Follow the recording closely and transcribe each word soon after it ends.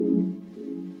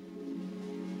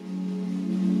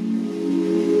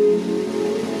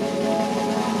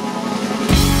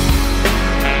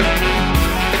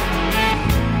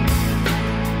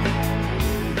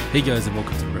Hey guys, and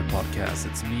welcome to the Red Podcast.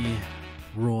 It's me,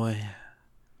 Roy,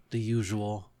 the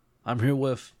usual. I'm here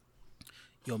with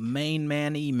your main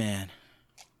man, E-Man.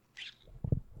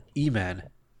 E-Man.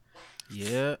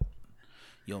 Yeah,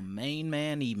 your main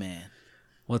man, E-Man.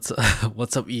 What's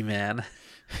up, E-Man?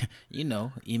 You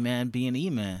know, E-Man being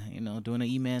E-Man. You know, doing an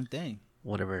E-Man thing.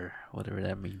 Whatever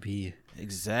that may be.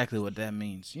 Exactly what that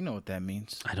means. You know what that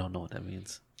means. I don't know what that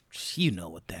means. You know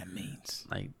what that means.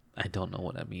 I don't know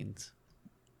what that means.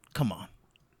 Come on.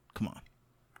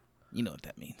 You know what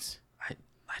that means. I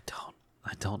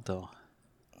don't though.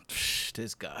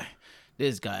 This guy,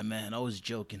 man, always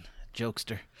joking,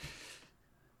 jokester.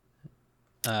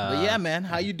 But yeah, man,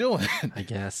 how you doing? I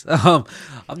guess. I'm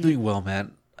doing well,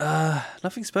 man.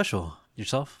 Nothing special.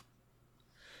 Yourself?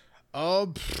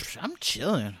 I'm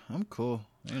chilling. I'm cool.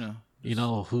 You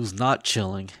know who's not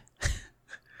chilling?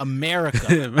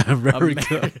 America.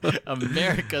 America.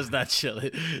 America's not chilling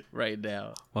right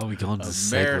now. Well, we go into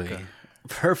America. segue.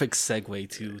 Perfect segue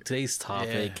to today's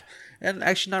topic. Yeah. And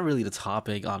actually not really the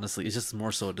topic, honestly. It's just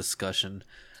more so a discussion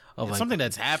of It's something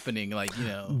that's happening,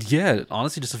 Yeah,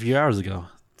 honestly, just a few hours ago.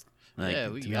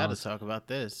 We gotta talk about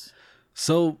this.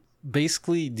 So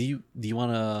basically, do you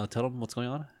want to tell them what's going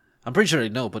on? I'm pretty sure they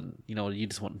know, but you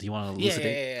just want. Do you want to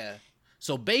elucidate? Yeah.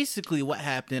 So basically, what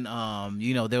happened?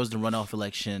 There was the runoff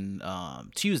election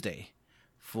Tuesday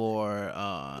for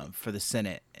the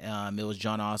Senate. It was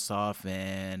Jon Ossoff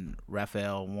and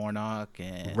Raphael Warnock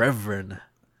and Reverend.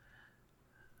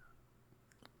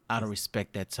 I don't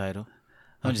respect that title.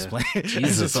 I'm just playing.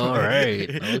 Jesus, all right,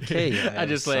 okay. I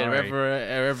just played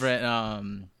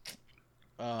Reverend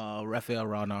Raphael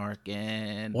Warnock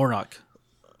and Warnock.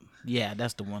 Yeah,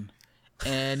 that's the one.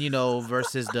 And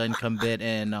versus the incumbent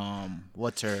and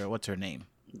what's her name?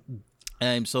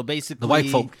 So basically the white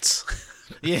folks.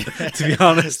 Yeah, to be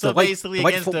honest. So basically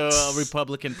against the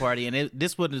Republican Party, and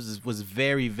this one was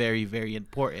very, very, very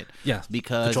important. Yeah,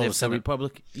 because if the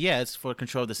Republican, it's for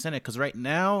control of the Senate. Because right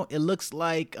now it looks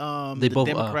like the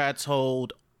Democrats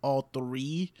hold all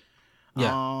three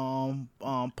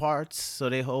parts. So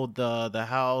they hold the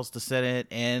House, the Senate,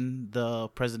 and the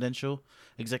presidential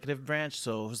executive branch.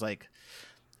 So it was like,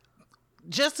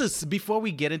 before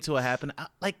we get into what happened,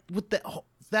 with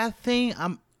that thing,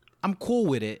 I'm cool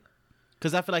with it.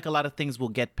 Because I feel like a lot of things will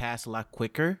get passed a lot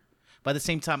quicker. But at the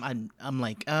same time, I'm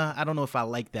like, I don't know if I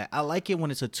like that. I like it when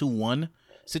it's a 2-1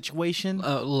 situation.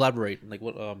 Elaborate.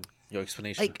 What your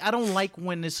explanation? I don't like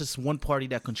when it's just one party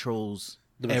that controls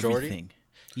the majority? Everything.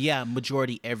 Yeah,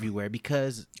 majority everywhere.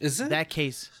 Because is it? That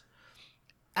case,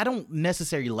 I don't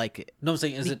necessarily like it. No, I'm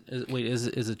saying, is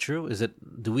it true? Is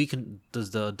it,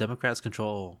 does the Democrats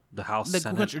control the House,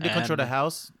 Senate? They control the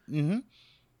House. Mm-hmm.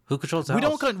 Who controls the House?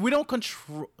 We don't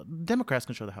control. Democrats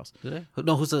control the House. Do they?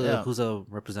 No, who's a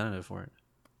representative for it?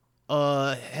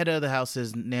 Head of the House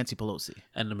is Nancy Pelosi,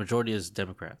 and the majority is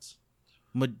Democrats.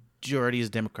 Majority is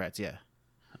Democrats. Yeah.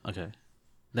 Okay.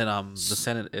 Then the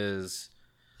Senate is.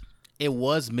 It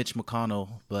was Mitch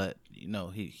McConnell, but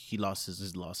he lost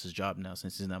his job now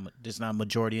since it's not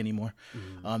majority anymore.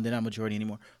 Mm-hmm. They're not majority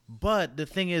anymore. But the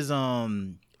thing is,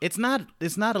 it's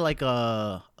not like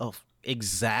a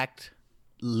exact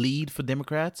lead for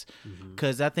Democrats,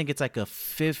 because I think it's like a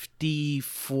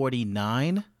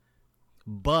 50-49,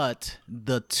 but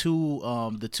the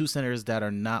two senators that are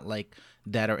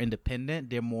independent,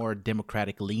 they're more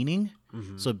Democratic leaning.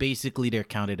 So basically they're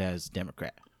counted as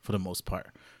Democrat for the most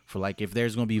part. For if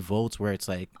there's going to be votes where it's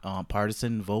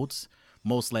partisan votes,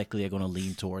 most likely are going to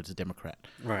lean towards a Democrat.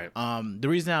 Right. The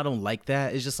reason I don't like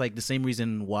that is just the same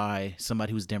reason why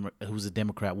somebody who's a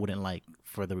Democrat wouldn't like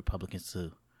for the Republicans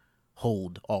to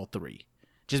hold all three,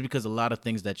 just because a lot of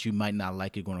things that you might not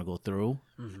like are going to go through.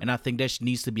 And I think there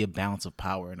needs to be a balance of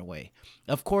power in a way.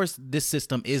 Of course, this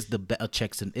system is the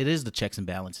checks and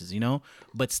balances,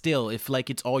 but still, if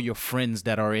it's all your friends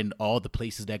that are in all the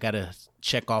places that got to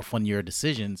check off on your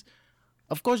decisions,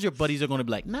 of course your buddies are going to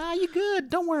be like, nah, you good,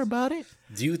 don't worry about it.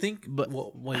 Do you think,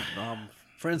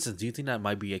 for instance, do you think that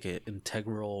might be an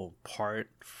integral part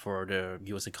for the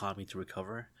U.S. economy to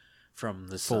recover from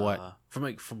this? For what? From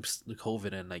the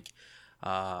COVID and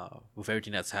with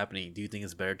everything that's happening, do you think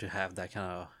it's better to have that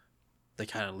kind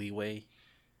of leeway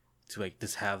to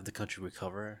just have the country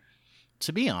recover?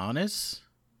 To be honest,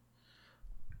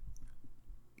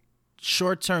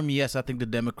 short term, yes, I think the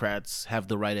Democrats have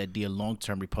the right idea. Long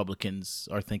term, Republicans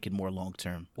are thinking more long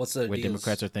term. What's the where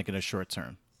Democrats are thinking of short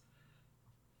term?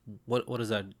 What is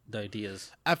that? The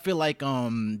ideas? I feel like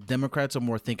Democrats are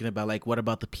more thinking about what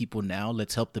about the people now?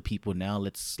 Let's help the people now.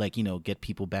 Let's get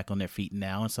people back on their feet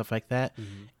now and stuff like that.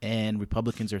 And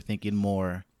Republicans are thinking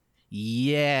more,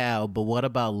 yeah, but what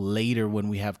about later when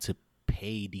we have to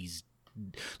pay these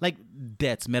like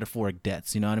debts, metaphoric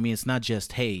debts. You know what I mean? It's not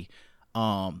just, hey,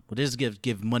 we'll just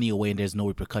give money away and there's no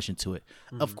repercussion to it.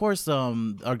 Of course,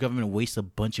 our government wastes a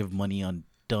bunch of money on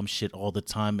dumb shit all the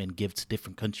time and give to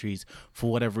different countries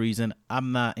for whatever reason.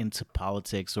 I'm not into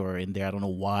politics or in there. I don't know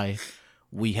why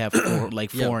we have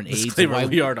foreign aids. Why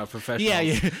we are not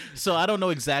professionals. Yeah. So I don't know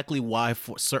exactly why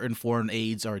certain foreign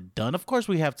aids are done. Of course,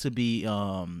 we have to be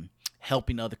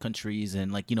helping other countries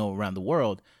and around the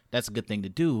world. That's a good thing to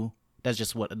do. That's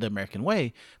just the American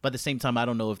way. But at the same time, I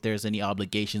don't know if there's any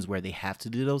obligations where they have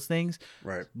to do those things.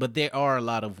 Right. But there are a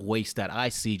lot of waste that I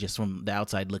see just from the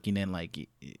outside looking in. Like,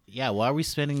 yeah, why are we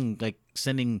sending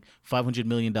 $500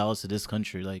 million to this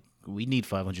country? Like, we need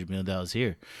 $500 million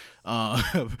here.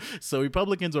 So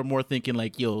Republicans are more thinking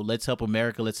like, yo, let's help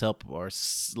America. Let's help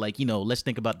let's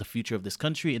think about the future of this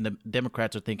country. And the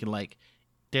Democrats are thinking like,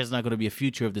 there's not going to be a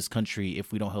future of this country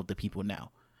if we don't help the people now.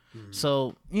 Mm-hmm.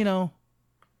 So,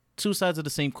 two sides of the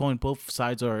same coin. Both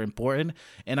sides are important,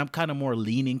 and I'm kind of more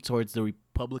leaning towards the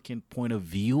Republican point of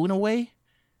view in a way.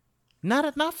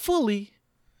 Not fully,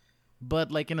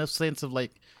 but in a sense of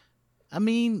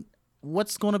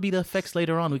what's going to be the effects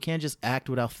later on? We can't just act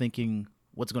without thinking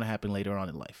what's going to happen later on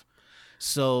in life.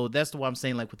 So that's why I'm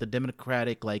saying with the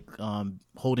Democratic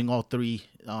holding all three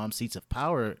seats of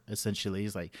power, essentially,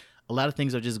 is a lot of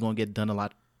things are just going to get done a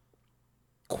lot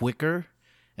quicker.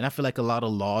 And I feel like a lot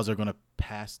of laws are going to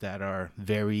pass that are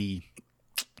very,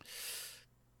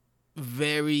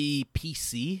 very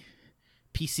PC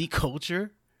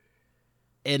culture.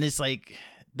 And it's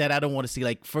that I don't want to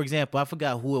see. For example, I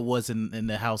forgot who it was in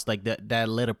the house, that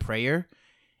led a prayer.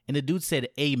 And the dude said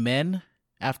amen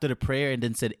after the prayer and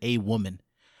then said a woman.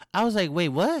 I was like, wait,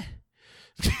 what?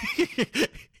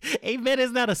 Amen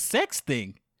is not a sex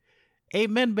thing.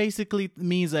 Amen basically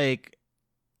means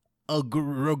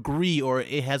agree or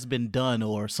it has been done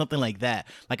or something like that.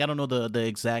 I don't know the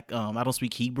exact I don't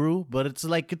speak Hebrew, but it's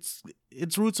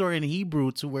its roots are in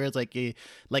Hebrew to where it's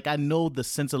I know the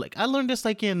sense of I learned this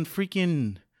in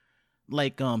freaking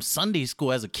Sunday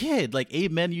school as a kid.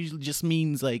 Amen usually just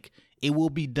means it will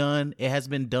be done, it has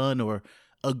been done, or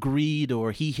agreed,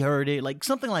 or he heard it,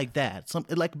 something like that.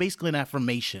 Something basically an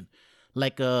affirmation,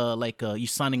 you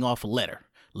signing off a letter.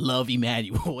 Love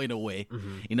Emmanuel in a way.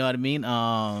 Mm-hmm. You know what I mean?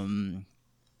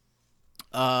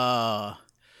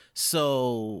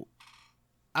 So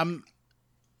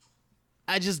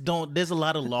I just don't, there's a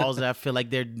lot of laws that I feel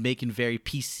like they're making very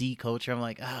PC culture. I'm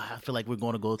I feel like we're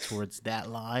going to go towards that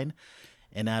line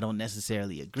and I don't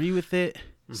necessarily agree with it.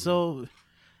 Mm-hmm. So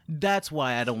that's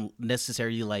why I don't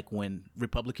necessarily like when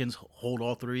Republicans hold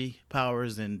all three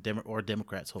powers and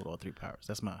Democrats hold all three powers.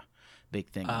 That's my big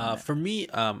thing. For me,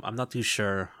 I'm not too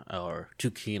sure or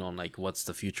too keen on what's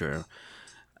the future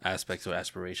aspects or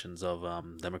aspirations of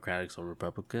Democrats or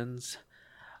Republicans.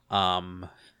 But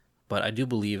I do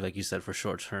believe, like you said, for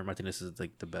short term, I think this is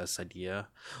the best idea.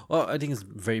 Well, I think it's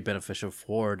very beneficial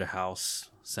for the House,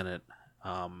 Senate,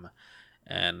 and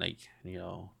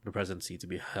the presidency to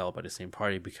be held by the same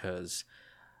party, because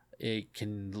it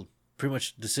can pretty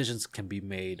much decisions can be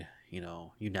made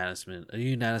unanimously.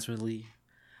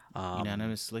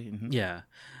 Unanimously. Mm-hmm. Yeah.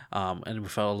 And we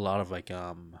felt a lot of I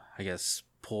guess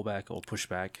pullback or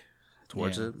pushback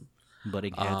towards it.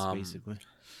 Butting heads, basically.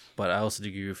 But I also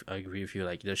agree with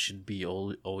you. There should be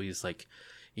always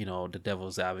the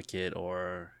devil's advocate,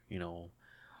 or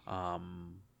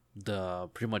the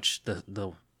pretty much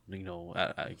the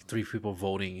three people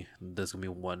voting. There's gonna be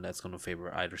one that's gonna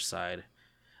favor either side.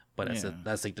 But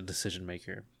that's the decision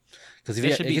maker. Because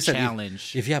if should be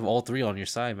challenged. If you have all three on your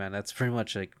side, man, that's pretty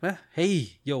much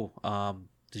hey, yo,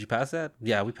 did you pass that?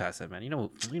 Yeah, we passed that, man.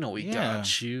 We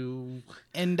got you.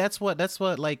 And that's what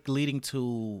leading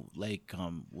to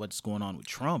what's going on with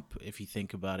Trump. If you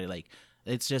think about it,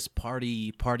 it's just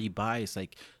party bias.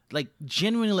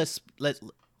 Genuinely,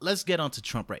 let's get onto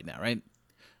Trump right now, right?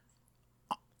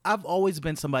 I've always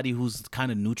been somebody who's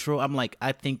kind of neutral. I'm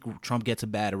I think Trump gets a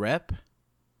bad rep.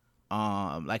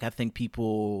 I think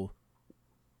people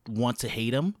want to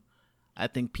hate him. I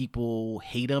think people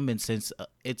hate him, and since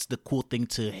it's the cool thing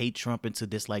to hate Trump and to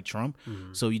dislike Trump,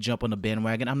 so you jump on the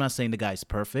bandwagon. I'm not saying the guy's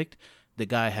perfect. The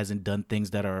guy hasn't done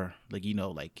things that are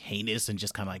heinous and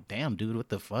just kind of damn, dude, what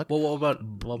the fuck? Well, what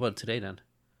about today then?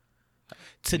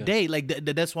 Today,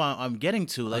 that's why I'm getting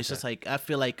to. It's just I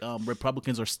feel like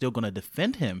Republicans are still gonna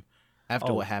defend him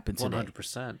after what happened today.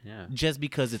 100%, yeah. Just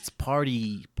because it's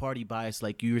party bias,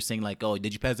 you were saying, oh,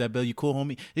 did you pass that bill? You cool,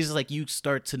 homie? It's just you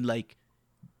start to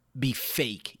be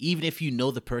fake, even if you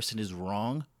know the person is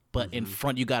wrong. But in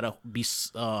front, you gotta be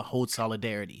hold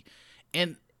solidarity,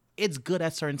 and it's good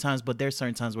at certain times. But there's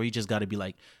certain times where you just gotta be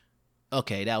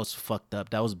okay, that was fucked up.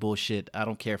 That was bullshit. I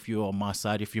don't care if you're on my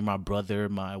side, if you're my brother,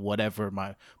 my whatever,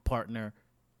 my partner,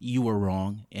 you were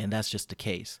wrong, and that's just the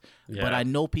case. But Yeah. I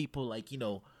know people like,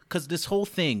 because this whole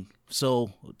thing,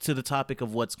 so to the topic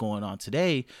of what's going on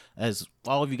today, as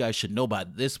all of you guys should know by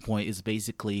this point, is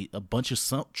basically a bunch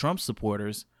of Trump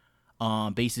supporters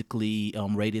basically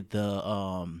raided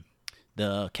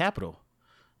the Capitol,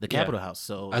 Capitol House.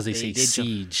 So As they say,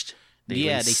 sieged. they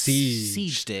sieged.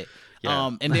 sieged it.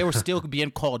 Yeah. And they were still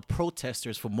being called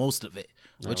protesters for most of it,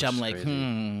 which was I'm like, crazy.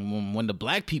 when the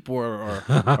black people are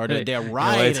they're You know what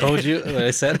rioting. I told you what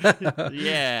I said.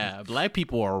 Yeah, black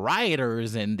people are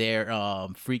rioters and they're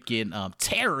freaking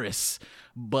terrorists.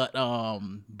 But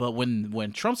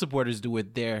when Trump supporters do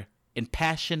it, they're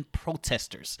impassioned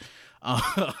protesters.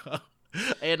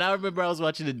 And I remember I was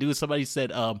watching the dude. Somebody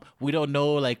said, "We don't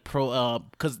know, like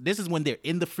because this is when they're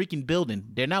in the freaking building.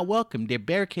 They're not welcome. They're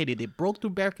barricaded. They broke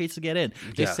through barricades to get in.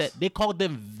 They Yes. said they called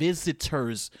them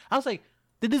visitors. I was like,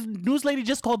 did this news lady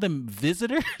just call them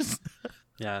visitors?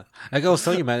 Yeah, like I was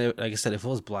telling you, man. Like I said, if it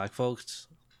was black folks,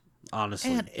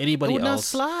 honestly, Man, anybody it would not else,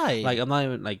 slide. like I'm not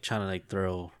even like trying to like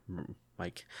throw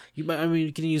like you. I mean,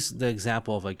 you can use the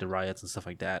example of like the riots and stuff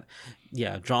like that.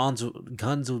 Yeah, guns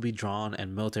would be drawn,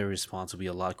 and military response would be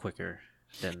a lot quicker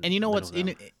than. And you know than what's with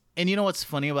them. and you know what's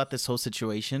funny about this whole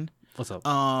situation? What's up?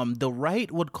 The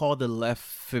right would call the left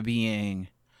for being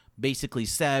basically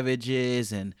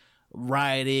savages and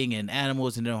rioting and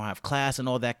animals and they don't have class and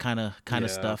all that kind of Yeah.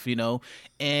 stuff,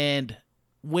 And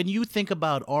when you think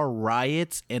about our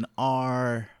riots and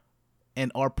our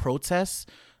protests,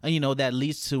 that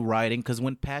leads to rioting because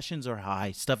when passions are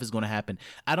high, stuff is going to happen.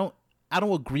 I don't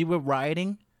agree with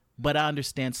rioting, but I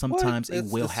understand sometimes it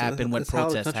will happen when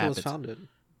protest happens. Founded.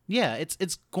 Yeah, it's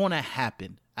going to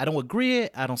happen. I don't agree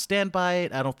it. I don't stand by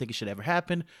it. I don't think it should ever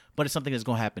happen, but it's something that's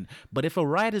going to happen. But if a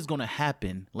riot is going to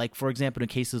happen, like for example in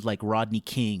cases like Rodney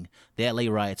King, the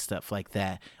LA riot stuff like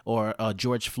that, or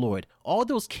George Floyd, all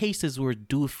those cases were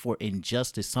due for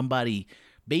injustice. Somebody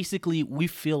basically, we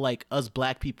feel like us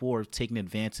black people are taking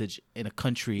advantage in a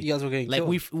country. You guys were getting like killed.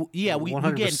 we getting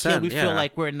 100%, killed. We feel yeah.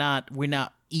 like we're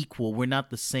not equal. We're not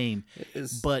the same.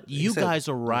 But like you you said, guys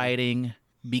are rioting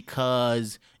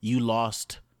because you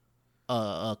lost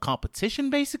a competition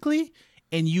basically,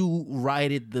 and you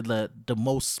rioted the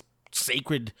most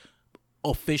sacred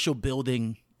official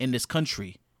building in this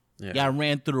country. Yeah. Y'all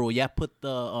ran through. Y'all put the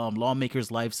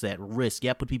lawmakers' lives at risk.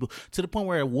 Y'all put people to the point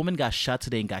where a woman got shot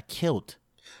today and got killed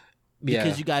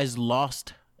because you guys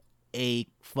lost a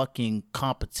fucking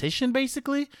competition,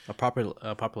 basically. a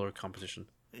popular competition.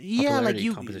 Yeah, like Popularity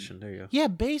you. competition. There you go. Yeah,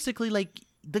 basically, like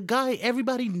the guy,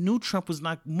 everybody knew Trump was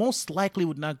not, most likely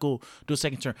would not go to a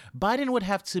second term. Biden would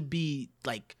have to be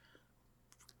like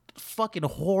fucking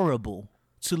horrible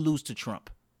to lose to Trump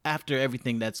after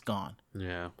everything that's gone.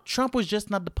 Yeah. Trump was just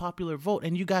not the popular vote,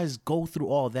 and you guys go through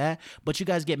all that, but you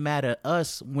guys get mad at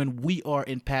us when we are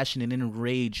in passion and in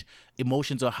rage.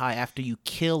 Emotions are high after you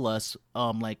kill us,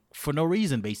 like for no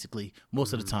reason, basically,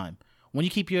 most of the time. When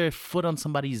you keep your foot on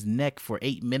somebody's neck for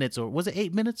 8 minutes, or was it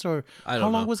 8 minutes, or I don't how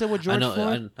long know. was it with George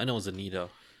Floyd? I know it was a knee though.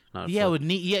 Not a Yeah, foot. with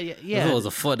knee. Yeah. If it was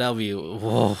a foot, that'd be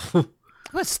whoa.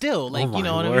 But still, like my you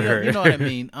know what I mean. word. You know what I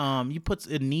mean. You put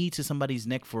a knee to somebody's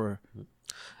neck for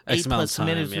X 8 amount of plus time.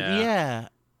 minutes. Yeah.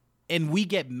 And we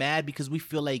get mad because we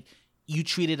feel like you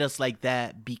treated us like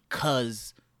that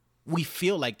because we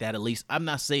feel like that. At least I'm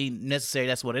not saying necessarily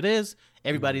that's what it is.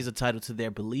 Everybody's entitled to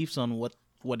their beliefs on what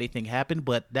they think happened,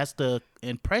 but that's the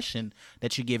impression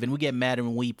that you give, and we get mad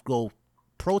when we go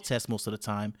protest most of the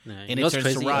time, Yeah. and You it know what's turns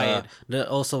crazy? to riot.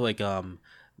 Also, like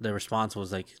the response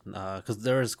was like, because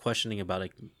there was questioning about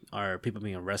like, are people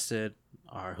being arrested?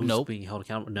 Or who's Nope. being held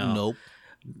accountable? No. Nope.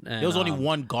 And, There was only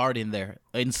one guard in there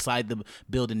inside the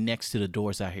building next to the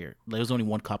doors out here. There was only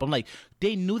one cop. I'm like,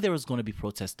 they knew there was going to be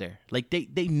protests there. Like they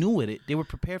knew it. They were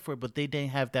prepared for it, but they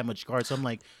didn't have that much guard. So I'm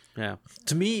like, Yeah.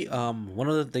 To me, one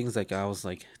of the things like I was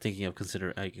like thinking of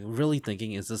really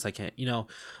thinking is this, like, when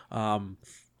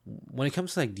it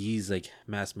comes to like these like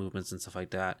mass movements and stuff like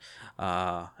that,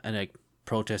 and like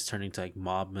protests turning to like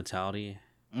mob mentality,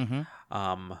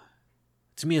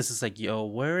 to me it's just like, yo,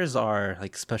 where is our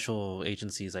like special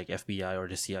agencies like FBI or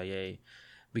the CIA?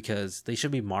 Because they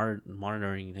should be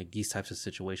monitoring like these types of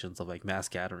situations of like mass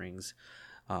gatherings.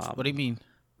 what do you mean?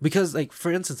 Because like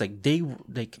for instance,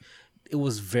 like it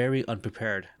was very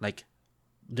unprepared. Like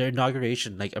their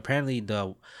inauguration, like apparently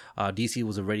the DC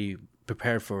was already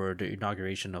prepared for the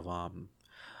inauguration of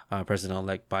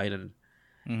President-elect Biden,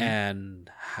 and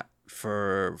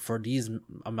for these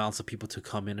amounts of people to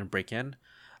come in and break in,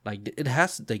 like it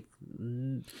has like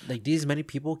these many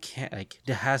people can't, like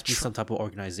there has to be some type of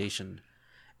organization.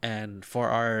 and for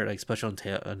our like special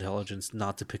intelligence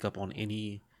not to pick up on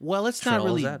any Well, it's not trails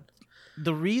really. that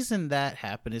The reason that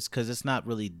happened is because it's not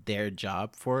really their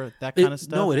job for that kind of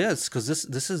stuff. no, it is because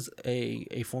this is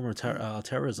a form of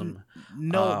terrorism.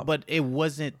 No, but it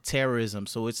wasn't terrorism.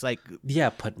 So it's like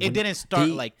Yeah, but it didn't start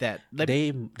like that. Like,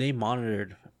 they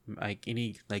monitored like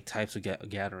any like types of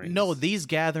gatherings. no, these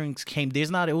gatherings came.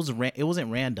 It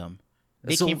wasn't random.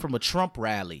 They So- came from a Trump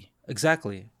rally,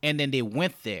 exactly. and then they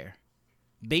went there.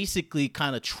 Basically,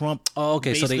 kind of Trump. Oh,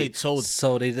 okay. So basically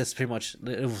they just pretty much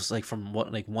it was like from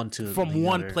one to from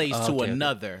one another. place Oh, to okay, okay.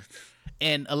 another.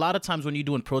 And a lot of times when you're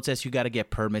doing protests, you got to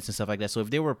get permits and stuff like that. So if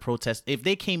they were if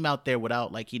they came out there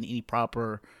without like any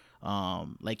proper,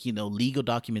 like, you know, legal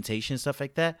documentation, stuff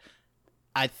like that,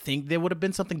 I think there would have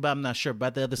been something, but I'm not sure.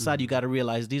 But the other side, you got to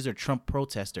realize these are Trump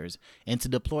protesters, and to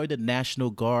deploy the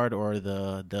National Guard or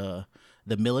the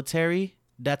military,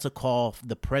 that's a call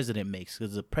the president makes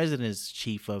because the president is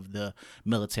chief of the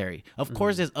military. Of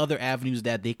course, there's other avenues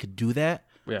that they could do that.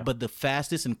 Yeah. But the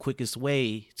fastest and quickest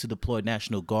way to deploy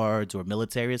National Guards or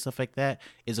military and stuff like that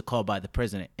is a call by the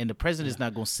president. And the president is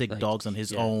not going to sick dogs on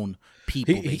his own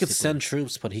people. He could basically. send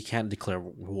troops, but he can't declare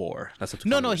war. That's what.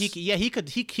 No, he he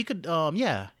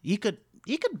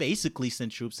could basically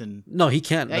send troops and No, he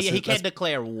can't. he can't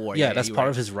declare war. Yeah, that's you're part right.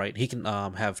 of his right. He can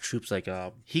have troops like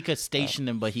He could station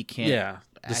them, but he can't. yeah.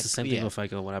 This is the same thing yeah. with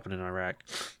like what happened in Iraq.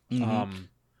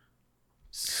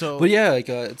 So, But yeah, like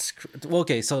it's well,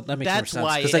 okay. So that makes more That's sense.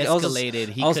 why 'Cause, it like, escalated.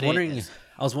 He I was couldn't- wondering.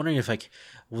 I was wondering if like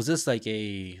was this like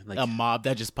a mob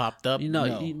that just popped up.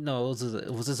 no,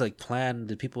 was this like planned?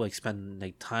 Did people like spend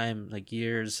like time, like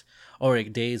years, or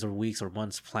like days, or weeks, or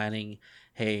months planning?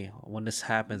 Hey, when this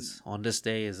happens on this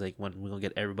day is like when we're gonna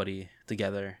get everybody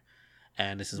together,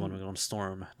 and this is when we're gonna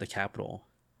storm the Capitol.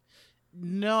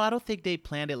 No, I don't think they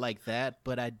planned it like that,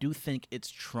 but I do think it's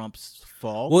Trump's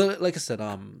fault. Well, like I said,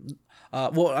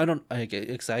 well, I don't. I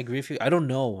agree with you. I don't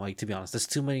know. Like to be honest, there's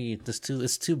too many.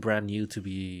 It's too brand new to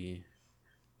be,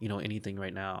 anything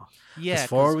right now. Yeah, As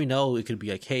far as we know, it could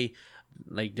be like, hey,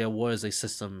 like there was a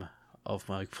system of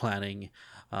like planning,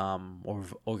 or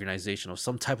organization, or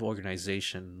some type of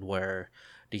organization where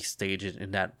they stage it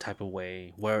in that type of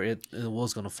way, where it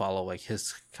was gonna follow like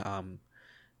his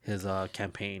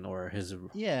campaign or his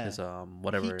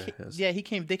whatever he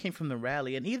came. They came from the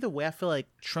rally, and either way, I feel like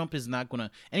Trump is not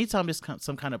gonna. Anytime there's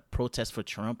some kind of protest for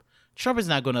Trump is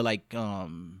not gonna like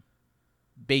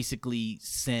basically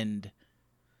send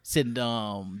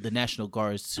the National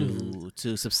Guards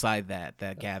to subside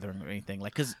that gathering or anything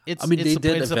like because it's. I mean, it's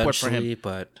they did support for him. eventually,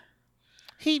 but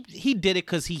He did it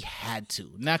because he had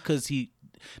to, not because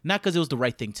it was the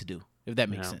right thing to do. If that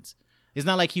makes sense. It's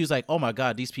not like he was like, "Oh my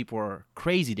God, these people are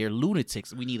crazy. They're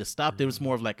lunatics. We need to stop." There was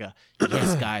more of like a,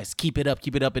 "Yes, guys, keep it up."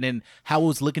 And then how it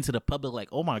was looking to the public like,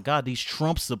 "Oh my God, these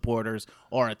Trump supporters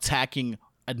are attacking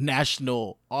a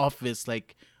national office,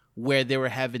 like where they were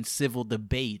having civil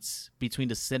debates between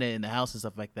the Senate and the House and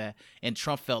stuff like that." And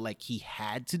Trump felt like he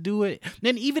had to do it. And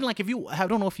then even like I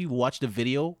don't know if you watched the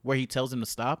video where he tells them to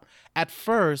stop. At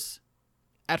first,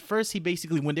 he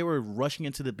basically, when they were rushing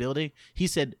into the building, he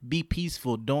said, "Be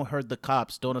peaceful, don't hurt the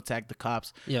cops, don't attack the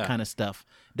cops," kind of stuff.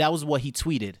 That was what he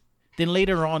tweeted. Then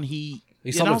later on, you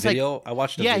saw the video. Like, I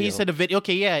watched the video. video. He said the video.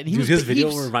 Okay, yeah. And His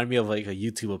video reminded me of like a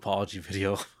YouTube apology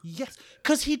video. Yes,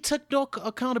 because he took no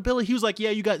accountability. He was like,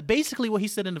 "Yeah, you guys." Basically, what he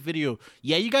said in the video,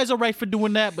 "Yeah, you guys are right for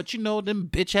doing that, but them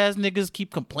bitch ass niggas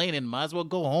keep complaining. Might as well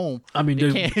go home." I mean,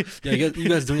 you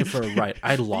guys doing it for a right.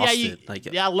 I lost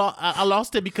it. I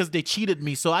lost it because they cheated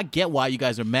me. So I get why you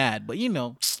guys are mad, but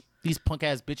these punk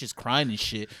ass bitches crying and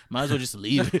shit. Might as well just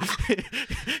leave it.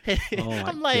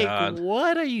 I'm like, God.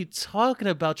 What are you talking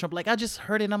about, Trump? Like, I just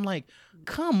heard it and I'm like,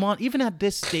 come on. Even at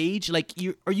this stage, like,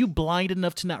 are you blind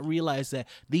enough to not realize that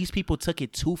these people took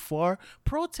it too far?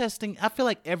 Protesting, I feel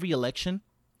like every election,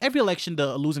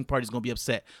 the losing party is going to be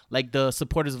upset. Like, the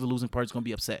supporters of the losing party is going to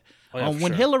be upset.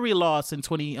 When Hillary lost in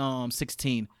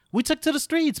 2016, we took to the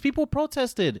streets. People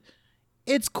protested.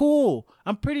 It's cool.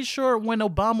 I'm pretty sure when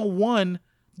Obama won,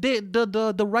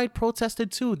 the right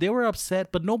protested too. They were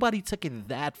upset, but nobody took it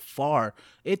that far.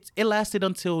 It lasted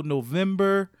until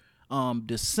November,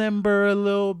 December a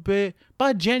little bit.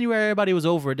 By January, everybody was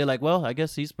over it. They're like, well, I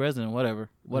guess he's president, whatever.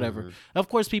 Of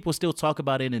course, people still talk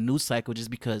about it in the news cycle just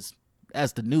because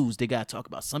as the news, they got to talk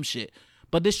about some shit.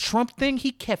 But this Trump thing,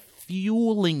 he kept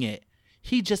fueling it.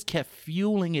 He just kept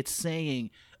fueling it, saying,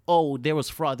 "Oh, there was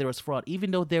fraud,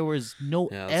 even though there was no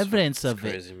evidence of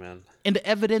it. Crazy, man. And the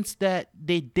evidence that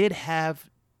they did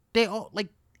have, they all like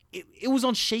it was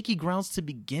on shaky grounds to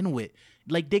begin with.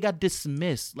 Like they got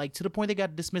dismissed, like to the point they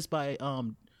got dismissed by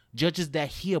judges that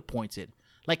he appointed.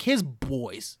 Like his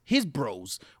boys, his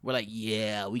bros were like,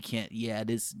 yeah, we can't. Yeah,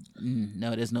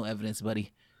 no, there's no evidence,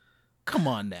 buddy. Come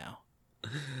on now.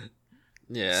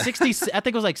 Yeah. 60, I think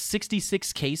it was like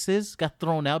 66 cases got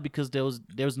thrown out because there was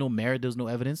no merit, there was no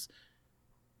evidence.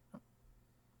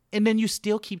 And then you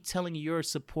still keep telling your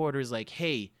supporters like,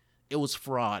 hey, it was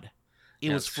fraud.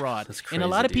 It was fraud. That's crazy, and a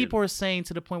lot of dude. people are saying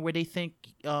to the point where they think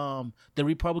the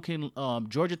Republican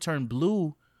Georgia turned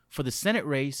blue for the Senate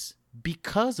race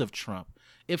because of Trump.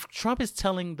 If Trump is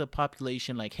telling the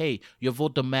population like, hey, your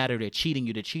vote don't matter, they're cheating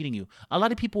you, a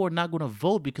lot of people are not going to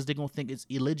vote because they're going to think it's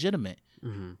illegitimate.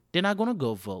 Mm-hmm. They're not going to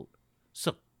go vote.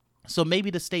 So maybe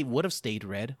the state would have stayed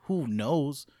red. Who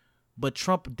knows? But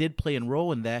Trump did play a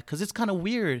role in that because it's kind of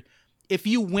weird. If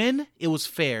you win, it was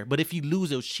fair. But if you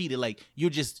lose, it was cheated. Like,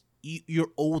 you're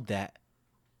owed that.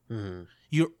 Mm-hmm.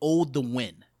 You're owed the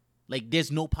win. Like,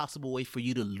 there's no possible way for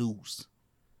you to lose.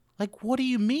 Like, what do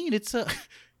you mean? It's a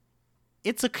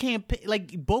campaign.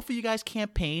 Like, both of you guys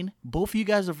campaign. Both of you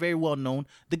guys are very well known.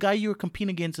 The guy you were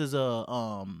competing against is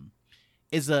a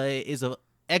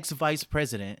ex vice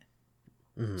president.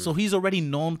 Mm-hmm. So he's already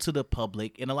known to the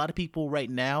public, and a lot of people right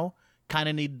now kind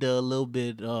of need a little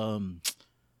bit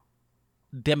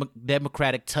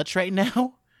democratic touch right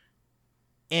now.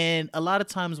 And a lot of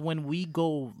times when we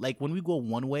go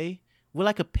one way, we're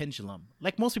like a pendulum.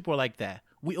 Like most people are like that.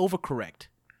 We overcorrect.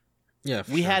 Yeah,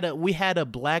 We had a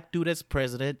black dude as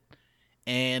president,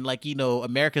 and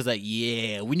America's like,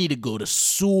 yeah, we need to go to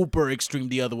super extreme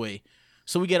the other way.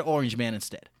 So we get an orange man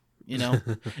instead.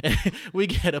 We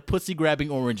get a pussy grabbing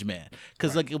orange man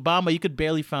because like Obama, you could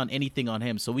barely find anything on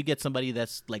him. So we get somebody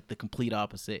that's like the complete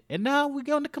opposite, and now we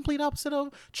go in the complete opposite of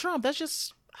Trump. That's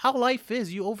just how life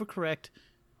is. You overcorrect.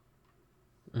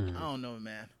 I don't know,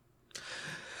 man.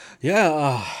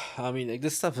 Yeah, I mean, like,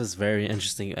 this stuff is very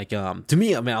interesting. Like, to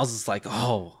me, I mean, I was just like,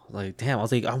 oh, like, damn. I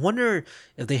was like, I wonder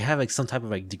if they have like some type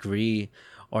of like degree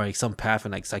or like some path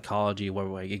in like psychology where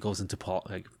like it goes into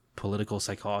political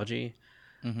psychology.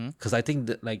 Because I think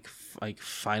that like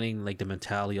finding like the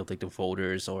mentality of like the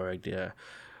voters or like the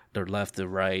left, the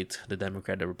right, the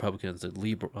Democrat, the Republicans, the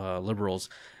liberals,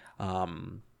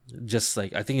 just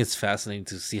like I think it's fascinating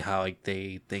to see how like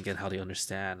they think and how they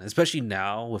understand, especially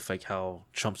now with like how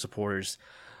Trump supporters,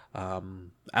 out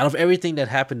of everything that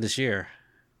happened this year,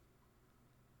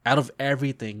 out of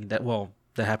everything that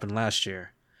happened last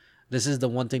year, this is the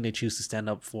one thing they choose to stand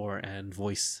up for and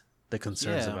voice the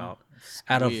concerns about.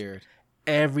 Out Weird. of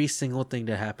every single thing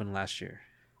that happened last year,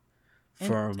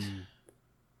 from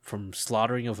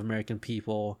slaughtering of American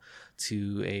people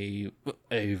to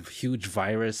a huge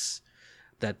virus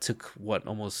that took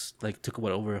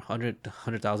over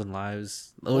 100,000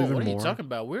 lives, or even what are more. you talking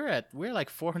about? We're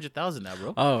like 400,000 now,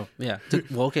 bro. Oh yeah,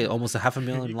 almost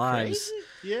 500,000 lives.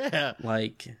 Yeah.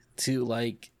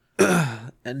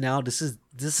 And now this is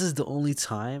the only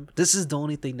time. This is the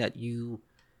only thing that you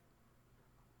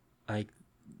like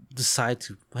decide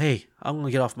to, hey, I'm gonna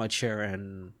get off my chair,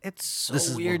 and It's so this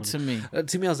is weird one- to me.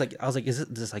 to me I was like is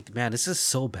it this like, man, this is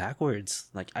so backwards.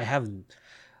 Like I haven't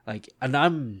like, and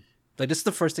I'm like, this is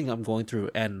the first thing I'm going through,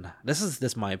 and this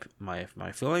is my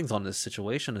feelings on this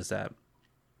situation is that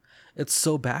it's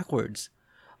so backwards.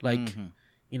 Like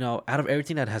out of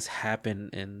everything that has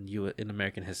happened in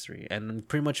American history, and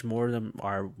pretty much more of them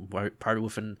are part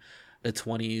within the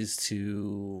 20s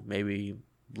to maybe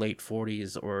late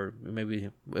 40s, or maybe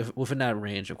within that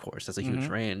range. Of course, that's a huge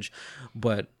range,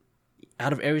 but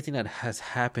out of everything that has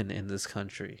happened in this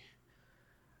country,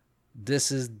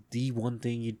 this is the one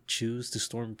thing you choose to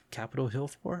storm Capitol Hill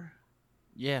for.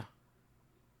 Yeah.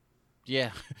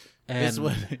 This And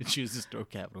one chooses to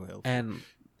Capitol Hill. and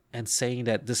saying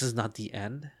that this is not the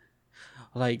end,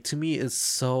 like, to me, is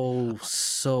so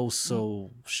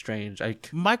strange. Like,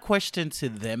 My question to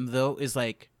them though is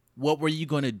like, what were you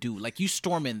gonna do? Like, you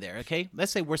storm in there, okay?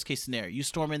 Let's say worst case scenario, you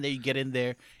storm in there, you get in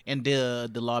there, and the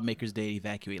lawmakers, they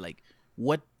evacuate. Like,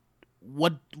 what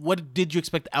did you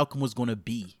expect the outcome was gonna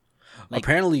be? Like,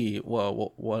 apparently, theories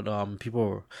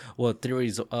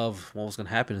of what was going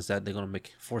to happen is that they're going to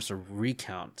force a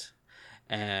recount,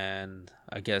 and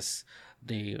I guess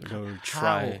they would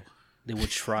try. They would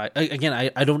try again.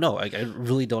 I don't know. Like, I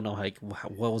really don't know. Like,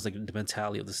 what was like the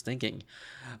mentality of this thinking?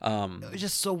 it was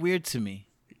just so weird to me.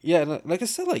 Yeah, like I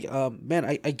said, like, man,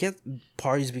 I get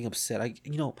parties being upset.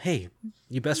 Hey,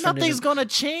 your best friend. Nothing's gonna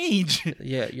change.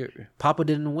 Yeah, your Papa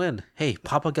didn't win. Hey,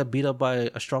 Papa got beat up by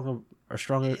a stronger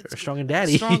daddy. Stronger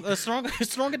daddy. Daddy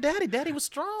was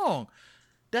strong.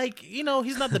 Like,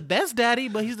 he's not the best daddy,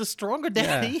 but he's the stronger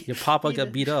daddy. Yeah, your Papa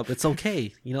got beat up. It's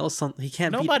okay. He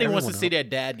can't. Nobody beat wants to everyone see up. their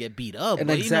dad get beat up, And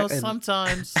but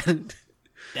sometimes.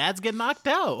 dads get knocked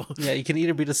out. Yeah, you can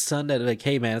either be the son that like,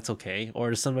 hey man, it's okay, or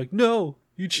the son like, no,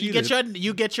 you cheated.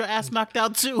 You get your ass knocked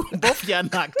out too. Both of y'all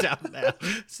knocked out now.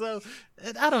 So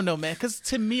I don't know, man. Because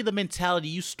to me, the mentality,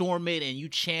 you storm it and you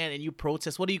chant and you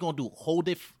protest. What are you gonna do? Hold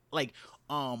it like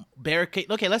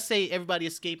barricade? Okay, let's say everybody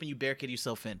escape and you barricade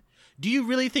yourself in. Do you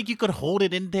really think you could hold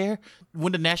it in there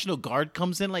when the National Guard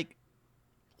comes in? Like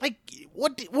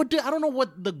what I don't know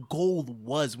what the goal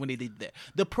was when they did that.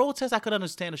 The protest I could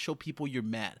understand to show people you're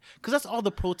mad, because that's all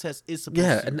the protest is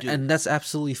supposed to do. And that's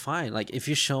absolutely fine. Like if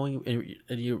you're showing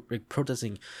and you're like,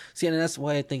 protesting, see, and that's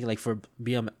why I think like for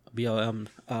BLM,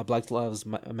 Black Lives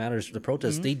Matters, the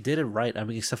protests, they did it right. I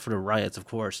mean, except for the riots, of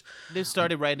course. They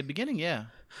started right at the beginning, yeah.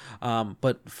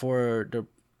 But for the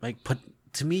but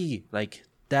to me, like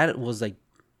that was like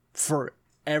for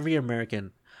every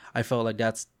American, I felt like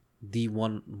that's the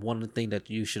one thing that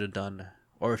you should have done,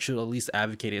 or should at least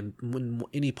advocate in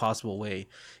any possible way,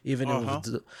 even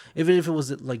if it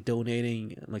was like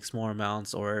donating like small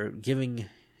amounts or giving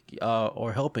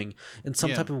or helping in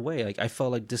some type of way. Like I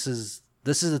felt like this is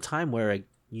a time where like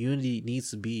unity needs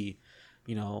to be,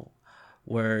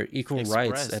 where equal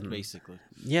rights and basically,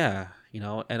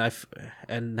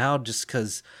 and now just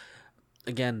because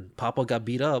again Papa got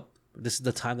beat up, this is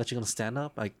the time that you're gonna stand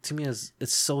up. Like to me, it's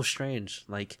so strange.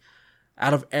 Like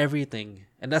out of everything,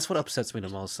 and that's what upsets me the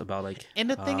most about like. And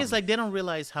the thing is, like, they don't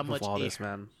realize how much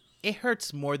man. It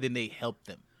hurts more than they help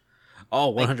them.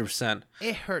 Oh, 100%.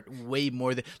 It hurt way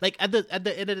more than like at the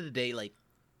end of the day, like,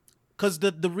 because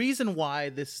the reason why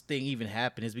this thing even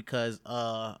happened is because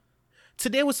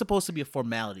today was supposed to be a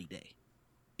formality day.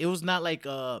 It was not like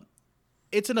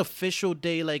it's an official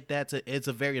day like that. It's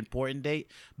a very important date,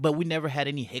 but we never had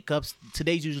any hiccups.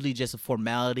 Today's usually just a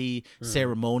formality,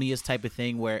 ceremonious type of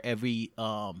thing where every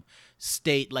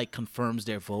state like confirms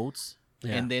their votes,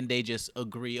 and then they just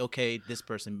agree, okay, this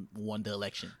person won the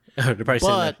election. They're probably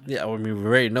saying that, yeah, I mean, we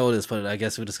already know this, but I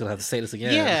guess we're just gonna have to say this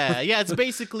again. Yeah, it's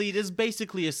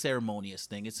basically a ceremonious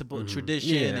thing. It's about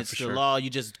tradition. It's the law. You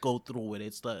just go through it.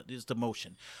 It's the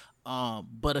motion.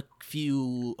 But a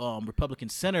few Republican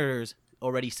senators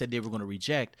already said they were going to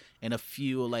reject, and a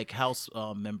few like House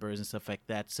members and stuff like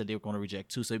that said they were going to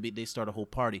reject too. So they start a whole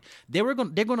party. They're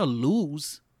going to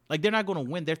lose. Like they're not going to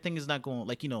win. Their thing is not going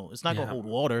it's not going to hold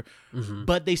water.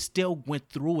 But they still went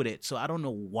through with it. So I don't know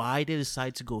why they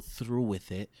decided to go through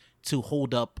with it to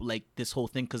hold up like this whole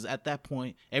thing. Because at that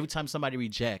point, every time somebody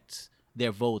rejects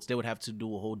their votes, they would have to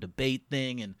do a whole debate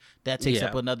thing, and that takes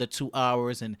up another 2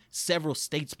 hours. And several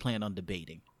states plan on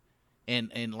debating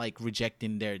and like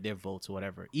rejecting their votes or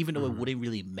whatever, even though it wouldn't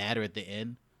really matter at the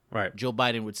end. Right. Joe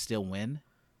Biden would still win.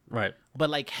 Right. But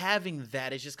like having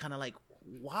that is just kind of like,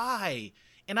 why?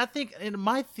 And I think, and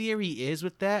my theory is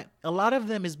with that, a lot of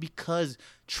them is because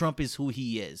Trump is who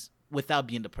he is without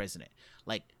being the president.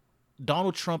 Like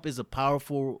Donald Trump is a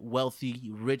powerful, wealthy,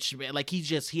 rich man. Like he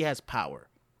has power.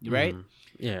 Right?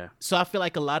 Yeah. So I feel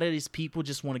like a lot of these people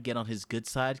just want to get on his good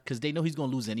side because they know he's going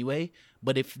to lose anyway.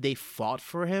 But if they fought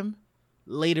for him,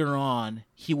 later on,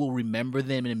 he will remember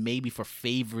them, and maybe for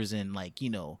favors and like,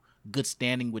 good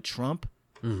standing with Trump,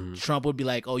 Trump would be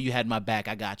like, oh, you had my back.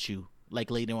 I got you.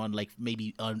 Like later on, like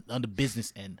maybe on the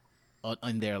business end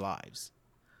on their lives.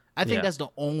 I think that's the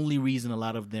only reason a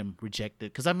lot of them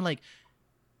rejected. Because I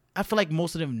feel like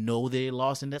most of them know they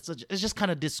lost, and it's just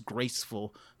kind of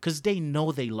disgraceful because they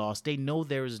know they lost. They know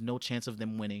there is no chance of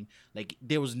them winning. Like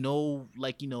there was no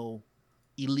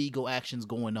illegal actions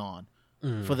going on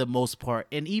for the most part,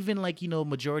 and even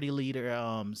majority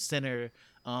leader Senator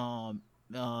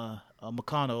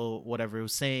McConnell, whatever,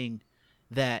 was saying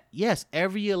that yes,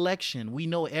 every election, we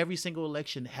know every single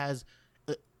election has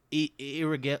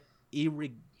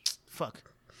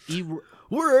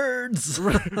words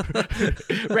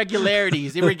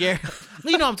regularities. You know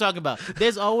what I'm talking about.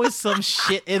 There's always some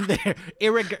shit in there.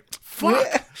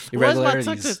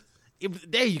 Irregularities.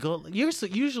 There you go. You're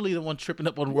usually the one tripping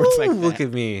up on words like that. Look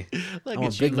at me. I'm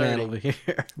a big man over here.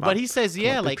 But he says,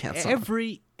 like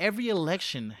every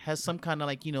election has some kind of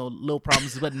little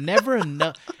problems, but never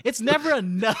enough. It's never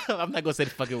enough. I'm not gonna say the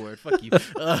fucking word. Fuck you.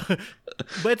 But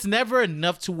it's never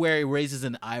enough to where it raises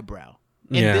an eyebrow.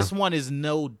 And this one is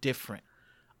no different.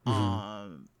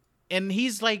 And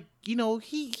he's like,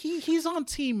 he's on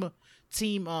team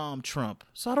Trump.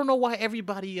 So I don't know why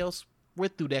everybody else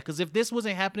went through that. Because if this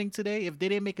wasn't happening today, if they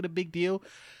didn't make it a big deal,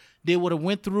 they would have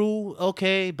went through,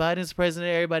 okay, Biden's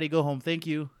president, everybody go home, thank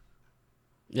you.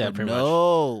 Yeah, but pretty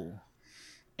much.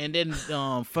 And then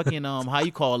fucking how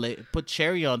you call it, put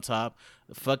cherry on top,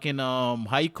 fucking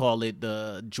how you call it,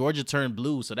 the Georgia turned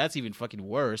blue, so that's even fucking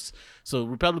worse. So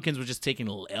Republicans were just taking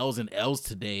L's and L's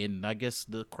today, and I guess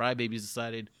the crybabies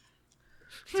decided,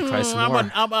 to cry some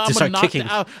more. I'm to start kicking.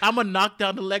 I'm gonna knock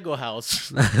down the Lego house.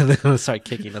 They're gonna start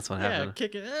kicking. That's what happened.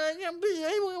 Kicking.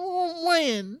 I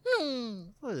won't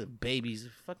win. Babies,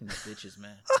 fucking bitches,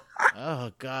 man.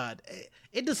 Oh God,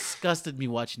 it disgusted me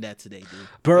watching that today, dude.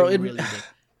 Bro, it really did.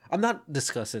 I'm not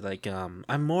disgusted. Like,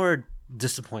 I'm more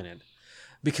disappointed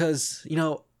because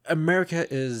America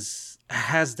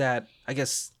has that, I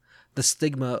guess, the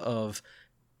stigma of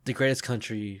the greatest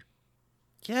country,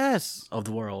 yes, of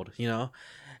the world.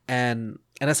 And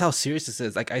that's how serious this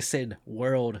is. Like I said,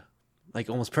 world, like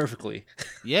almost perfectly.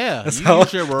 Yeah, that's you how.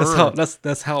 use your word.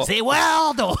 That's how. Say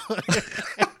well, though.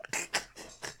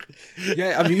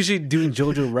 Yeah, I'm usually doing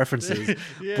JoJo references,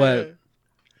 Yeah. but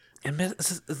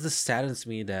this saddens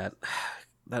me that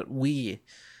we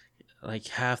like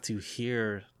have to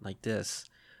hear like this.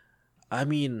 I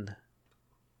mean,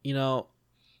 and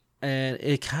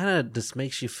it kind of just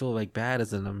makes you feel like bad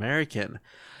as an American.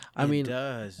 It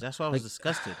does. That's why I was like,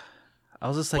 disgusted. I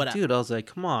was just like, dude, I was like,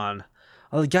 come on.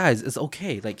 I was like, guys, it's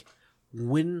okay. Like,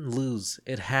 win, lose,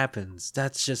 it happens.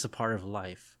 That's just a part of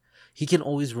life. He can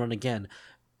always run again.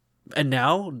 And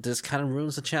now this kind of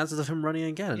ruins the chances of him running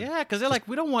again. Yeah, because they're like,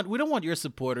 we don't want your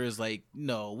supporters. Like,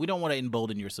 no, we don't want to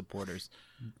embolden your supporters.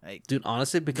 Like, dude,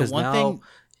 honestly, because now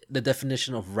the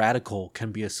definition of radical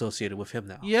can be associated with him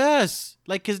now. Yes,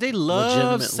 like because they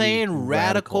love saying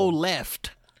radical left.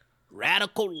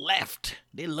 Radical left.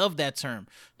 They love that term.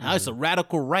 Now it's a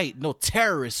radical right, no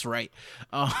terrorist right.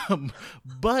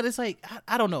 But it's like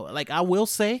I don't know. Like I will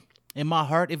say in my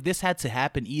heart, if this had to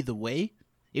happen either way.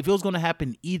 If it was going to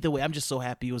happen either way, I'm just so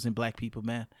happy it wasn't black people,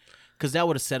 man. Because that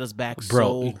would have set us back.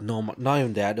 Bro, no, not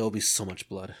even that. There will be so much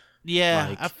blood.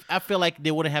 Yeah, I feel like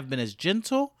they wouldn't have been as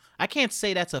gentle. I can't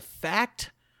say that's a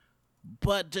fact,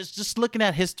 but just looking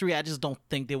at history, I just don't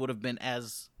think they would have been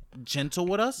as gentle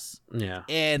with us. Yeah.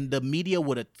 And the media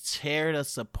would have teared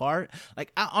us apart.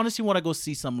 Like, I honestly want to go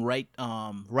see some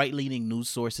right-leaning news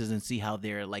sources and see how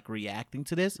they're, like, reacting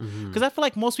to this. Because I feel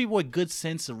like most people with good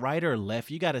sense, right or left,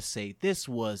 you got to say, this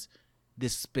was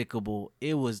despicable.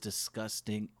 It was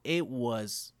disgusting. It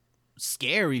was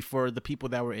scary for the people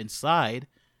that were inside.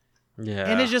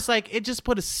 Yeah. And it's just like, it just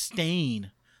put a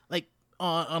stain, like,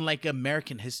 on like,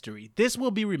 American history. This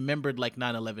will be remembered like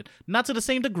 9/11. Not to the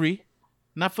same degree.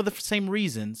 Not for the same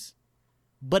reasons,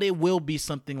 but it will be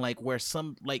something like where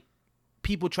some like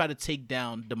people try to take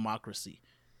down democracy,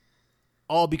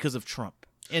 all because of Trump.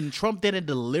 And Trump didn't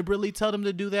deliberately tell them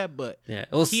to do that, but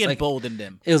he emboldened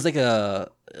them. It was like a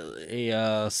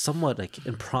somewhat like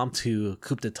impromptu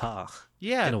coup d'état.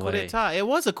 Yeah, coup d'état. It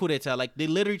was a coup d'état. Like they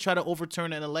literally try to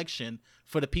overturn an election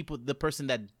for the person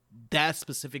that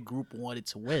specific group wanted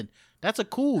to win. That's a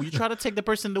coup. You try to take the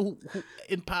person who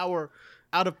in power.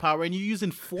 Out of power, and you're using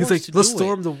force. He's like, let's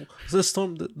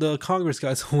storm the Congress,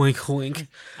 guys. Wink, wink.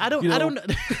 I don't know,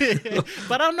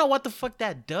 but I don't know what the fuck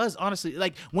that does. Honestly,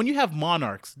 like when you have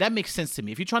monarchs, that makes sense to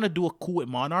me. If you're trying to do a coup with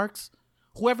monarchs,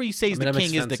 whoever you say is the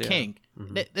king is the king.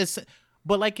 Mm-hmm.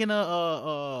 But like in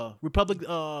a republic,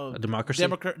 a democracy,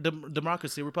 republic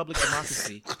democracy. What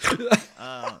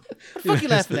the fuck you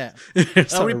laughing at?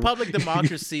 A republic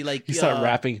democracy, like you start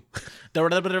rapping.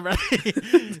 But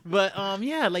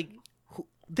yeah, like.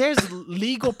 There's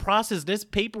legal process. There's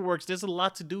paperwork. There's a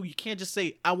lot to do. You can't just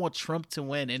say, I want Trump to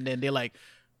win. And then they're like,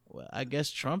 well, I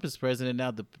guess Trump is president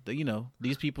now.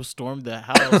 These people stormed the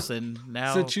house and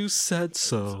now. Since you said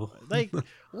so. Like,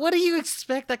 what do you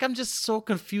expect? Like, I'm just so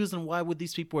confused on why would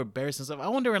these people embarrass themselves. I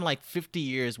wonder in like 50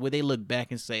 years will they look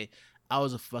back and say, I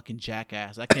was a fucking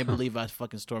jackass. I can't believe I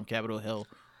fucking stormed Capitol Hill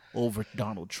over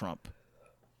Donald Trump.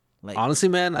 Like, honestly,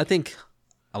 man, I think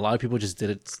a lot of people just did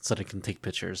it so they can take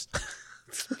pictures.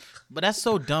 But that's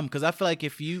so dumb because I feel like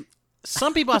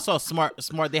some people I saw smart,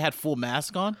 they had full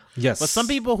mask on. Yes. But some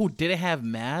people who didn't have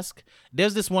mask,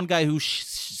 there's this one guy who's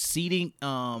seating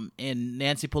in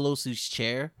Nancy Pelosi's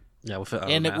chair. Yeah,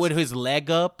 with his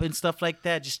leg up and stuff like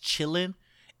that, just chilling.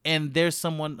 And there's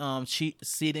someone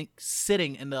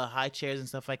sitting in the high chairs and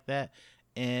stuff like that.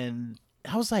 And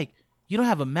I was like, you don't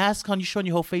have a mask on, you're showing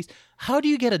your whole face. How do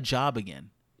you get a job again?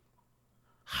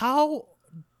 How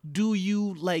do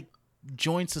you like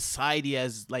join society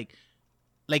as like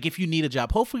if you need a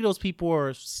job? Hopefully those people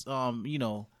are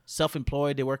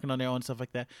self-employed, they're working on their own stuff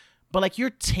like that, but like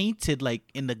you're tainted like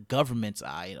in the government's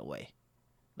eye in a way.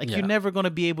 Like you're never going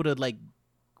to be able to like,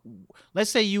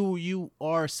 let's say you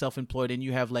are self-employed and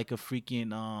you have like a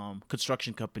freaking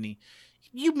construction company,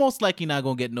 you most likely not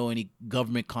going to get any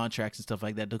government contracts and stuff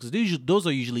like that because those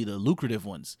are usually the lucrative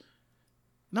ones.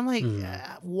 And I'm like,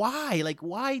 why? Like,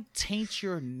 why taint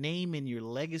your name and your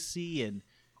legacy? And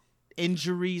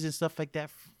injuries and stuff like that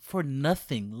for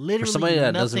nothing. Literally, For somebody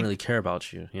that nothing. doesn't really care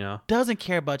about you, Doesn't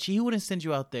care about you. He wouldn't send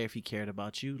you out there if he cared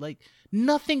about you. Like,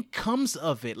 nothing comes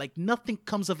of it. Like, nothing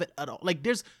comes of it at all. Like,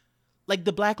 there's, like,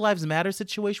 the Black Lives Matter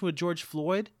situation with George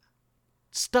Floyd.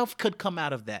 Stuff could come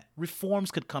out of that.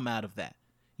 Reforms could come out of that.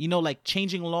 Like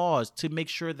changing laws to make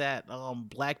sure that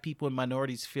black people and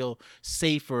minorities feel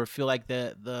safer, feel like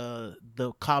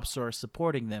the cops are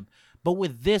supporting them. But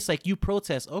with this, like, you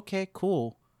protest, okay,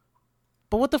 cool.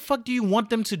 But what the fuck do you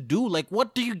want them to do? Like,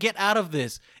 what do you get out of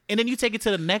this? And then you take it to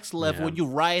the next level when you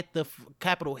riot the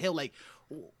Capitol Hill. Like,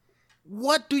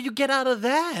 what do you get out of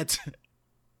that?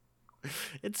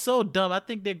 It's so dumb. I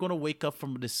think they're gonna wake up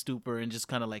from this stupor and just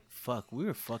kind of like, fuck, we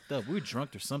were fucked up. We were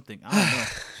drunk or something. I don't know.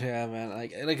 Yeah, man.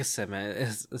 Like I said, man,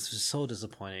 it's just so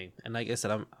disappointing. And like I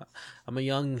said, I'm a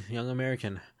young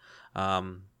American. I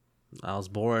was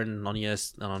born on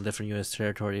a different U.S.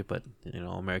 territory, but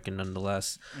American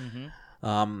nonetheless.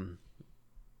 Mm-hmm.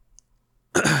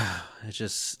 It's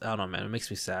just, I don't know, man. It makes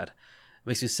me sad. It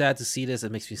makes me sad to see this.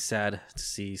 It makes me sad to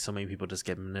see so many people just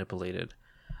get manipulated.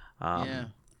 Yeah.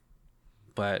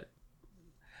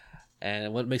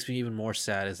 And what makes me even more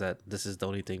sad is that this is the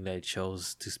only thing that I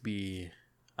chose to be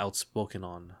outspoken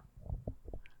on.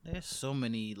 There's so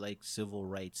many like civil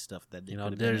rights stuff that they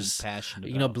there's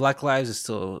passionate about. Black Lives is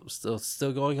still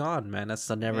going on, man. That's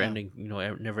the never ending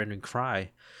cry.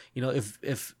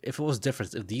 If it was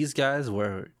different, if these guys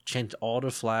were changed all the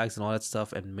flags and all that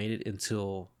stuff and made it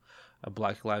into a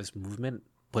Black Lives movement,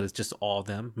 but it's just all of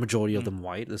them, majority of them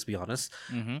white. Let's be honest.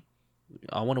 Mm-hmm.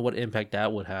 I wonder what impact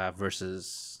that would have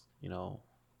versus,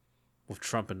 with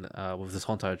Trump and with this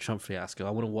whole entire Trump fiasco.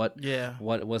 I wonder what's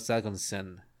that going to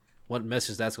send? What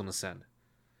message that's going to send?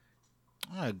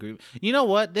 I agree. You know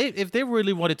what? If they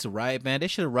really wanted to riot, man, they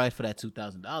should have rioted for that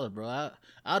 $2,000, bro.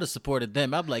 I'd have supported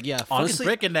them. I'd be like, yeah, honestly,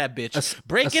 breaking that bitch,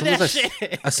 breaking that shit.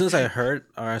 As soon as I heard,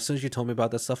 or as soon as you told me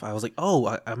about that stuff, I was like,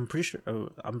 oh, I'm pretty sure.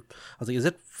 I was like, is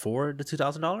it for the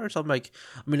 $2,000? I'm like,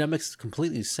 I mean, that makes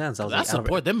completely sense. I was like,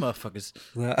 support them motherfuckers.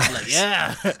 Yeah. I'm like,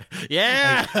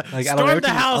 yeah. Like storm the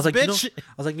house, I was like, bitch. I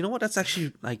was like, what? That's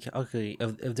actually like, okay,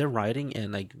 if they're rioting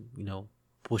and like,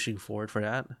 pushing forward for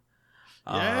that.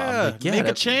 Make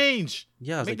a change.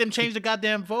 Yeah, make them change the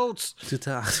goddamn votes.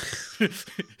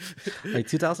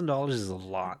 $2,000 is a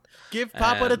lot. Give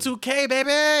Papa the $2K,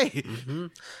 baby. Mm-hmm.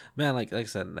 Man, like I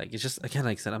said, like it's just again,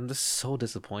 like I said, I'm just so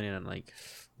disappointed in like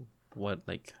what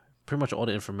pretty much all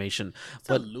the information. It's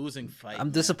a losing fight.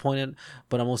 I'm disappointed,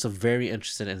 but I'm also very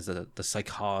interested in the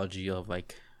psychology of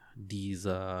like these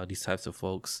types of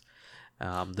folks,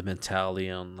 the mentality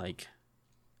on like.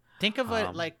 Think of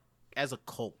it like as a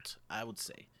cult, I would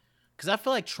say, because I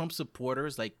feel like Trump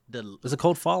supporters like there's a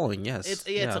cult following. Yes, it's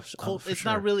a cult. It's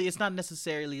not really. It's not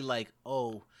necessarily like,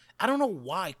 oh, I don't know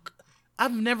why.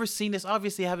 I've never seen this.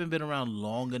 Obviously, I haven't been around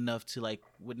long enough to like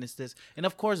witness this. And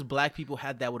of course, black people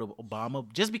had that with Obama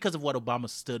just because of what Obama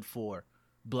stood for.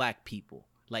 Black people,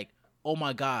 like, oh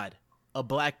my God, a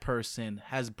black person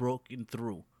has broken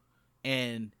through,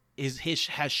 and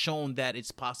has shown that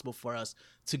it's possible for us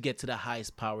to get to the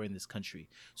highest power in this country.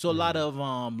 So a lot of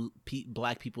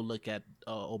black people look at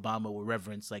Obama with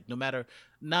reverence, like no matter,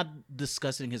 not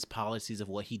discussing his policies of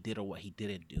what he did or what he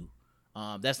didn't do.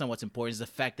 That's not what's important. It's the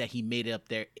fact that he made it up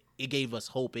there. It gave us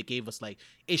hope. It gave us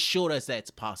it showed us that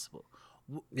it's possible.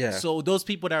 Yeah. So those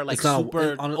people that are like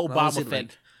super Obama fan.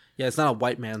 Yeah, it's not a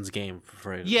white man's game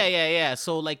for it. Yeah.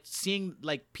 So like seeing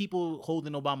like people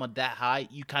holding Obama that high,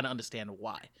 you kind of understand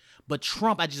why. But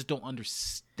Trump, I just don't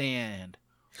understand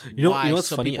why what's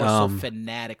some funny? people are so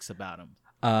fanatics about him.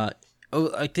 I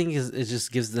think it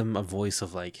just gives them a voice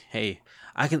of like, hey,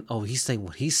 I can. Oh, he's saying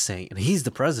what he's saying, and he's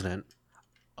the president.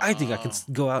 I think I can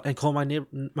go out and call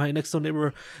my next door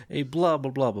neighbor a blah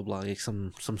blah blah blah blah, like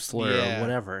some slur or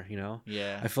whatever.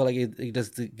 Yeah. I feel like it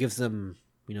just gives them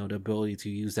the ability to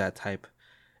use that type,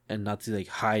 and not to like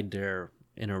hide their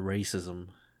inner racism.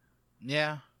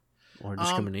 Yeah. Or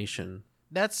discrimination.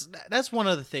 That's one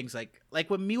of the things. Like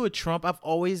with me with Trump, I've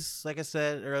always, like I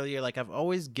said earlier, like I've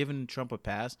always given Trump a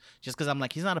pass just because I'm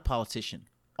like, he's not a politician.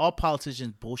 All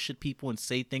politicians bullshit people and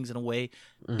say things in a way.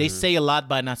 They say a lot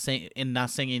by not saying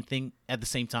anything at the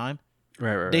same time.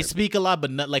 Right. They speak a lot,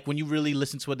 but not like when you really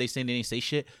listen to what they say, they didn't say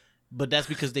shit. But that's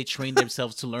because they trained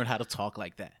themselves to learn how to talk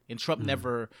like that. And Trump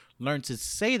never learned to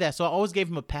say that. So I always gave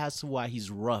him a pass to why he's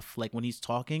rough. Like when he's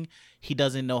talking, he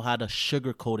doesn't know how to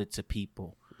sugarcoat it to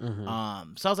people. So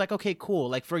I was like, okay, cool.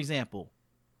 Like, for example,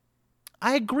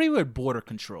 I agree with border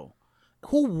control.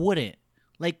 Who wouldn't?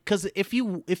 Like, because if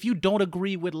you don't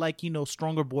agree with, like,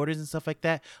 stronger borders and stuff like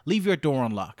that, leave your door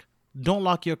unlocked. Don't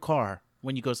lock your car.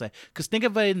 when you go outside. Because think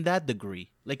of it in that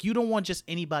degree. Like, you don't want just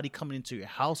anybody coming into your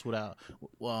house without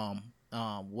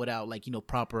like,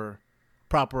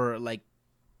 proper like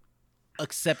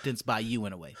acceptance by you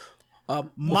in a way.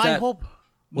 My hope.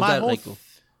 Like,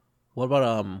 what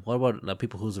about the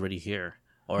people who's already here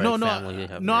or family they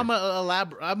have? No, I'm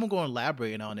going to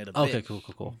elaborate on it a bit. Okay,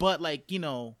 cool. But like,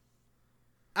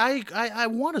 I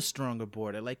want a stronger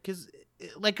border, like, cause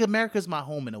like America's my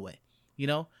home in a way,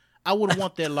 I would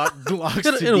want their locks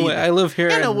to in a way. I live here.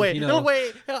 In a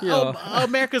way,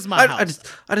 America's my house.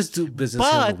 I just do business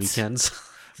on the weekends.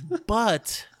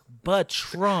 but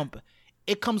Trump,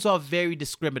 it comes off very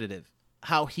discriminative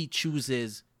how he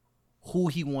chooses who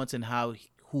he wants and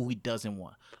who he doesn't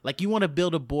want. Like, you want to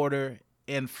build a border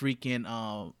and freaking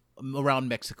around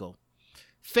Mexico.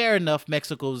 Fair enough,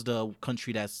 Mexico's the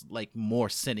country that's like more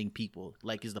sending people,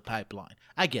 like, is the pipeline.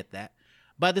 I get that.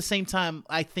 But at the same time,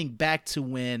 I think back to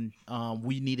when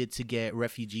we needed to get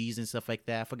refugees and stuff like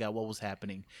that. I forgot what was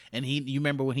happening. And you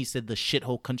remember when he said the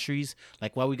shithole countries?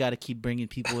 Like, why we got to keep bringing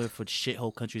people in for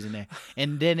shithole countries in there?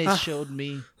 And then it showed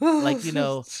me, like,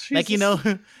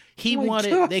 he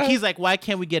wanted, like, he's like, why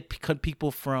can't we get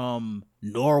people from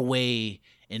Norway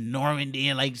and Normandy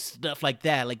and like stuff like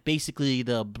that? Like, basically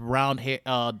the brown hair,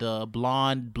 the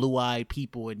blonde, blue-eyed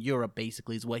people in Europe,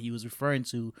 basically, is what he was referring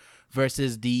to,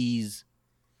 versus these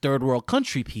third world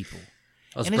country people.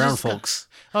 Us brown folks.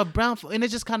 And it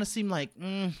just kind of seemed like,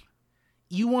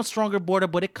 you want stronger border,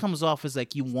 but it comes off as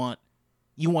like you want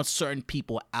certain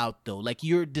people out though. Like,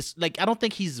 like, I don't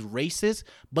think he's racist,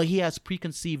 but he has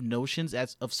preconceived notions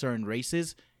of certain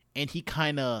races, and he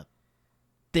kind of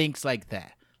thinks like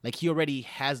that. Like, he already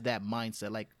has that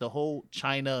mindset. Like, the whole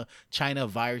China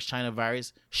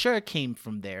virus, sure, it came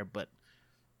from there, but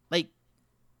like,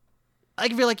 I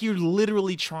feel like you're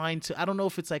literally trying to, I don't know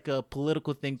if it's like a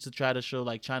political thing to try to show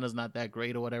like China's not that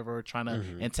great or whatever, or trying to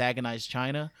antagonize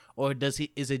China, or is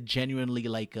it genuinely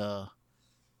like a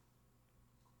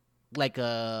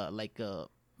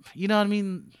you know what I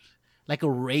mean? Like a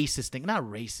racist thing. Not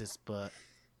racist, but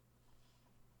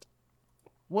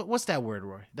what's that word,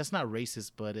 Roy? That's not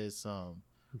racist, but it's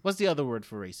what's the other word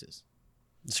for racist?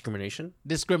 Discrimination.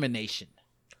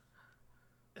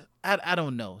 I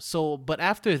don't know. So, but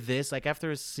after this, like,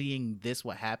 after seeing this,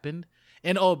 what happened,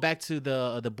 and back to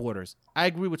the borders. I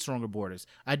agree with stronger borders.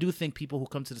 I do think people who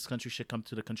come to this country should come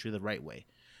to the country the right way.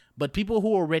 But people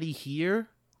who are already here,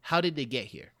 how did they get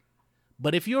here?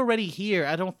 But if you're already here,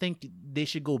 I don't think they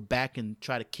should go back and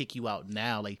try to kick you out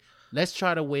now. Like, let's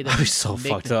try to wait. That'd be so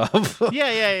fucked up.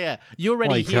 Yeah. You're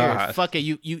already here. God. Fuck it.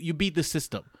 You beat the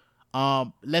system.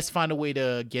 Let's find a way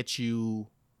to get you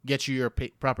your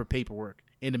proper paperwork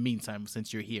in the meantime,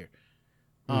 since you're here.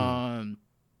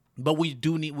 But we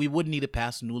would need to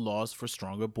pass new laws for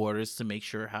stronger borders to make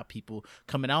sure how people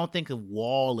come in. I don't think a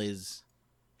wall is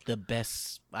the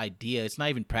best idea. It's not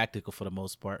even practical for the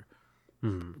most part.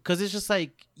 Because it's just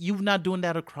like, you're not doing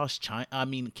that across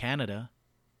Canada.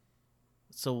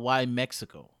 So why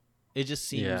Mexico? It just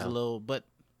seems a little, but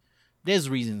there's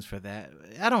reasons for that.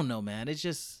 I don't know, man. It's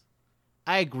just,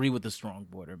 I agree with the strong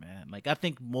border, man. Like, I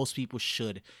think most people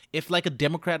should. If like a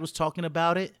Democrat was talking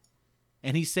about it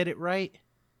and he said it right,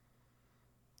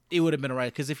 it would have been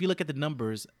right. Because if you look at the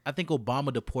numbers, I think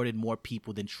Obama deported more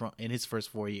people than Trump in his first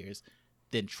 4 years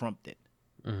than Trump did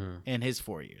in his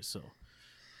 4 years. So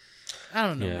I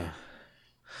don't know, man.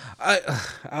 I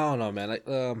don't know, man.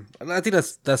 I think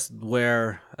that's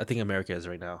where I think America is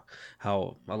right now.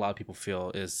 How a lot of people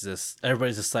feel is this: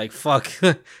 everybody's just like, "Fuck,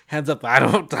 hands up." I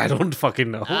don't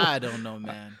fucking know. I don't know,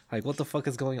 man. Like, what the fuck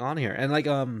is going on here? And like,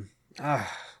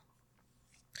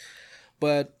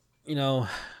 but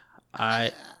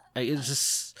it's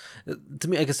just, to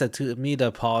me, like I said, to me, the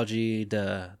apology,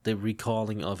 the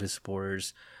recalling of his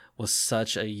supporters was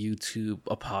such a YouTube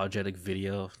apologetic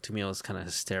video. To me, it was kind of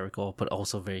hysterical, but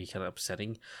also very kind of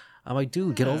upsetting. I'm like,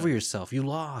 dude, get over yourself. You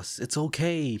lost. It's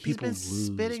okay. People lose,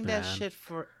 spitting that shit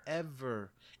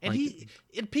forever,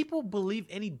 and people believe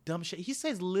any dumb shit. He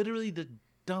says literally the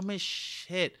dumbest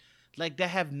shit, like, that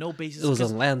have no basis. It was a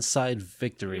landslide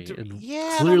victory.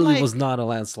 Yeah, clearly was not a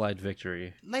landslide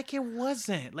victory. Like, it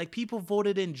wasn't. Like, people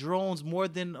voted in drones more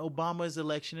than Obama's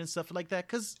election and stuff like that,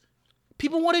 because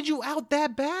people wanted you out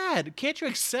that bad. Can't you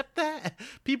accept that?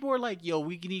 People were like, yo,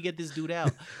 we need to get this dude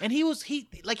out. And he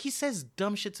says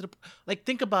dumb shit to the, like,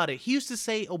 think about it. He used to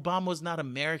say Obama was not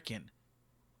American.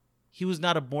 He was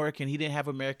not American. He didn't have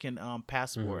American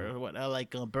passport or what,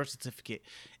 like a birth certificate,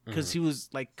 because he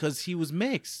was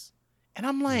mixed. And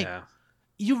I'm like,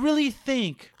 you really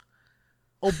think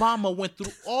Obama went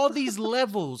through all these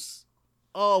levels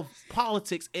of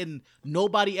politics and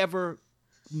nobody ever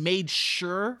made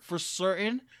sure for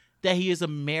certain that he is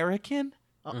American.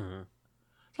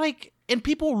 Like, and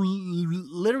people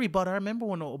literally, but I remember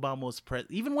when Obama was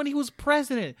president, even when he was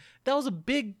president, that was a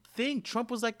big thing.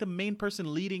 Trump was like the main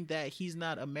person leading that he's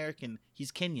not American,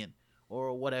 he's Kenyan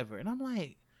or whatever. And I'm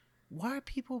like, why are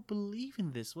people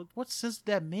believing this? What sense did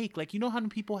that make? Like, you know how many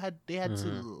people had to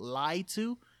lie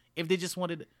to if they just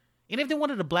wanted, and if they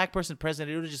wanted a black person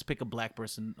president, they would just pick a black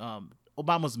person.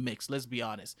 Obama's mixed. Let's be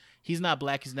honest. He's not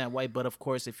black. He's not white. But of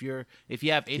course, if you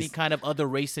have any kind of other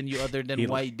race in you other than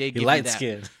white, they give you light that.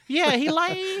 skin. Yeah,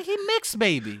 he mixed,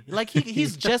 baby. Like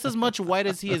he's just as much white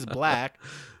as he is black.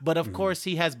 But of course,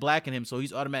 he has black in him, so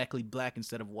he's automatically black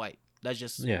instead of white. That's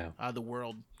just how the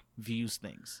world views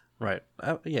things. Right.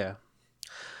 Yeah.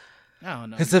 I don't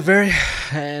know. It's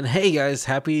and hey guys,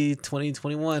 happy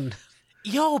 2021.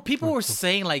 Yo, people were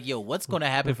saying like, yo, what's going to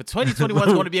happen for 2021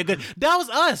 is going to be a good. That was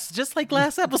us. Just like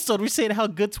last episode, we saying how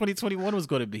good 2021 was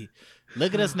going to be.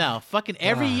 Look at us now. Fucking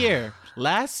every year.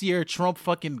 Last year, Trump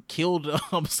fucking killed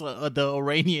the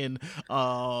Iranian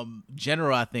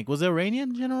general, I think. Was it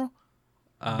Iranian general?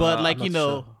 But like,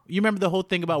 sure. You remember the whole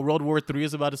thing about World War III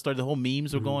is about to start. The whole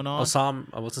memes were going on.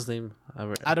 Osam, what's his name?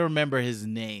 I don't remember his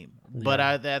name, but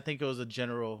I think it was a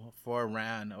general for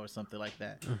Iran or something like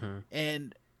that.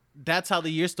 And that's how the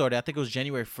year started. I think it was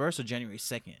January 1st or January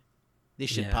 2nd. This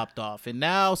shit popped off. And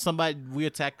now we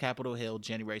attacked Capitol Hill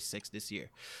January 6th this year.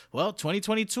 Well,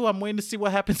 2022, I'm waiting to see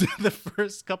what happens in the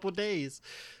first couple days.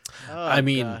 I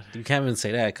mean, God. You can't even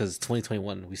say that because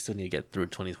 2021, we still need to get through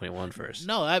 2021 first.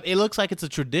 No, it looks like it's a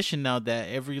tradition now that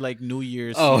every like New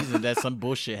Year's season that some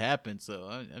bullshit happens. So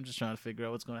I'm just trying to figure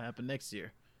out what's going to happen next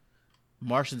year.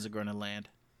 Martians are going to land.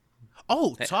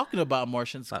 Oh, talking about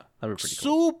Martians, that would be pretty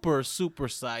cool. super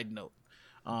side note.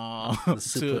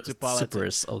 To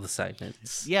politics of the side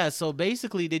notes. Yeah, so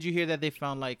basically, did you hear that they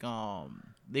found like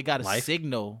they got a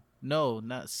signal? No,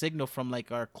 not signal from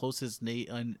like our closest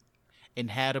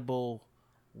inhabitable.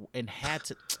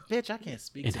 Bitch, I can't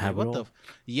speak. Inhabitable? What the?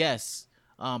 Yes,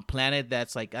 planet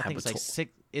that's like I think it's like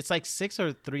 6. It's like 6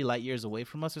 or 3 light years away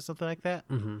from us or something like that.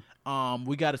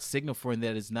 We got a signal for it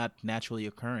that is not naturally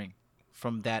occurring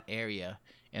from that area,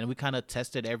 and we kind of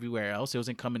tested everywhere else. It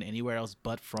wasn't coming anywhere else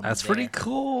but from that's there. Pretty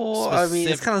cool. I mean,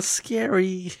 it's kind of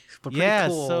scary, but pretty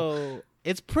cool. So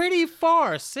it's pretty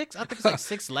far. I think it's like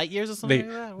 6 light years or something like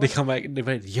that. They come back and they're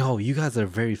like, yo, you guys are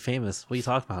very famous. What are you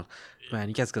talking about? Man,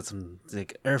 you guys got some,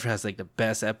 like, Earth has like the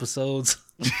best episodes.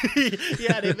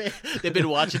 Yeah, they've been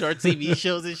watching our TV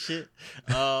shows and shit.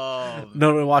 No,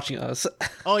 they're watching us.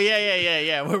 Oh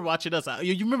yeah. We're watching us.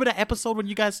 You remember that episode when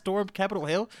you guys stormed Capitol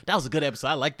Hill? That was a good episode.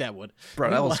 I like that one. Bro,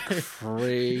 that was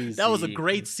crazy. That was a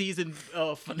great season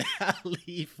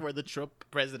finale for the Trump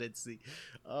presidency.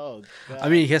 Oh God. I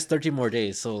mean, he has 13 more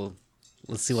days, so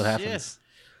let's see what happens.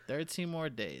 13 more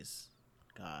days.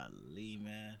 Golly,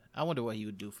 man. I wonder what he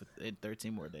would do in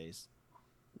 13 more days.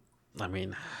 I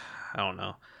mean, I don't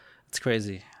know. It's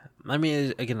crazy. I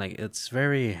mean, again, like, it's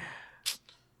very...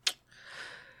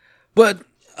 But,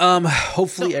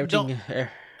 hopefully everything...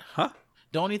 Huh?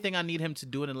 The only thing I need him to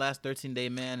do in the last 13 day,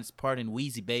 man, is pardon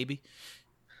Wheezy Baby.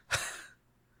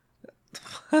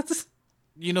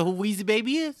 You know who Wheezy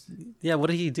Baby is? Yeah, what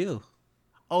did he do?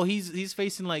 Oh, he's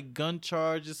facing like gun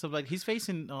charges, stuff like he's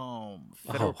facing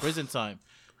federal prison time.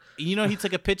 You know, he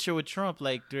took a picture with Trump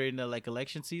like during the like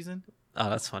election season. Oh,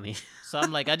 that's funny. So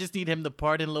I'm like, I just need him to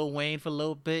pardon Lil Wayne for a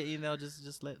little bit, you know,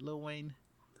 just let Lil Wayne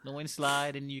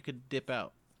slide and you could dip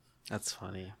out. That's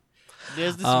funny.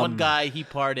 There's this one guy he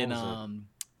pardoned.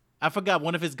 I forgot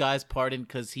one of his guys pardoned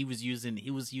because he was using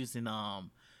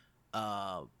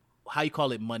how you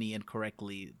call it money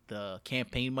incorrectly, the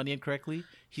campaign money incorrectly.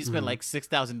 He spent like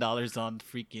 $6,000 on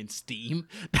freaking Steam.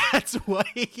 That's why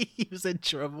he was in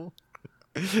trouble.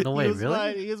 No way,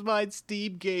 really? He was buying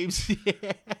Steam games.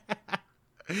 Yeah.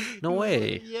 No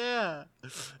way. Yeah.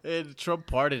 And Trump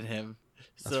pardoned him.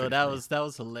 So that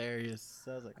was hilarious.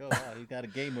 So I was like, oh wow, you got a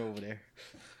gamer over there.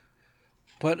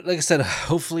 But like I said,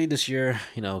 hopefully this year,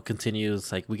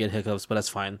 continues. Like we get hiccups, but that's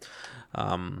fine.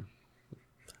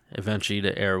 Eventually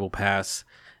the era will pass,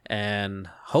 and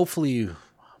hopefully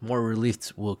more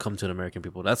relief will come to the American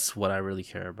people. That's what I really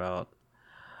care about.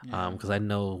 Because I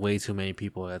know way too many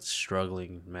people that's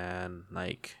struggling, man,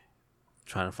 like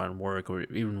trying to find work or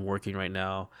even working right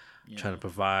now, trying to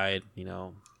provide,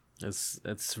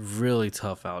 it's really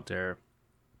tough out there.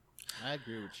 I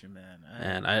agree with you, man.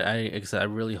 And I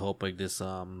really hope like this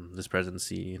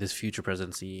presidency, this future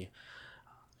presidency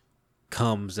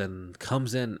comes in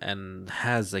and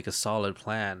has like a solid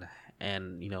plan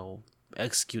and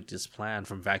execute this plan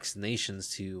from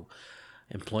vaccinations to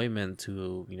employment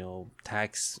to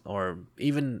tax, or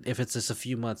even if it's just a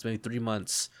few months, maybe 3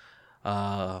 months,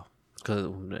 and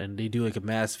they do like a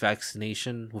mass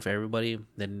vaccination with everybody,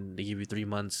 then they give you 3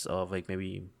 months of like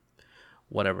maybe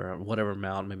whatever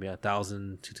amount, maybe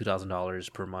 $1,000 to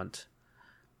 $2,000 per month,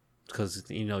 because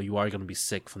you are going to be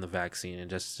sick from the vaccine, and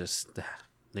just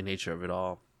the nature of it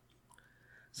all.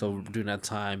 So during that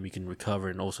time, you can recover,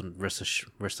 and also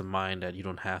rest of mind that you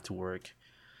don't have to work.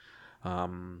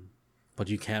 But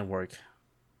you can work,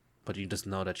 but you just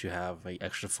know that you have like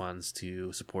extra funds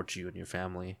to support you and your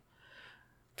family.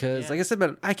 Because, like I said,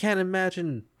 man, I can't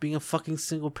imagine being a fucking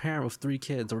single parent with 3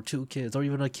 kids or 2 kids or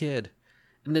even a kid,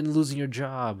 and then losing your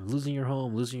job, losing your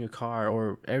home, losing your car,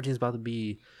 or everything's about to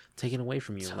be taken away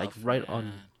from you, like right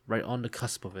on the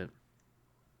cusp of it.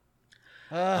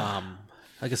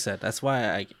 Like I said, that's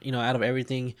why out of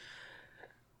everything,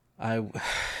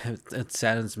 it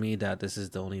saddens me that this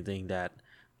is the only thing that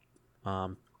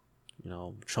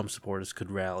Trump supporters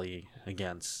could rally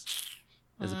against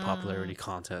as a popularity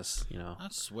contest. I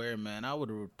swear, man, I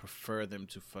would prefer them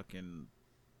to fucking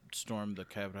storm the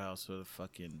Capitol House for the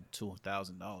fucking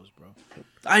 $2,000, bro.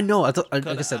 I know. Like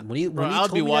I said, when he told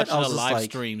me that, I was the just live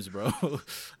streams, bro.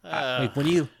 Like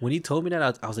when he told me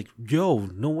that, I was like, "Yo,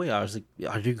 no way!" I was like,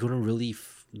 "Are you gonna really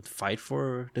fight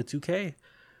for the 2K?"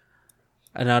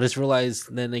 And I just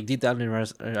realized, then like deep down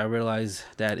I realized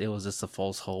that it was just a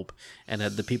false hope, and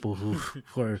that the people who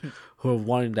are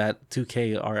wanting that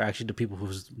 2K are actually the people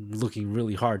who's looking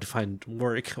really hard to find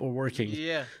work or working.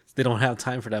 Yeah, they don't have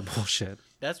time for that bullshit.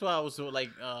 That's why I was like,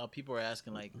 people were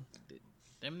asking like,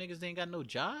 them niggas ain't got no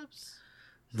jobs,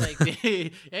 like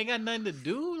they ain't got nothing to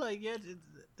do. Like, yeah,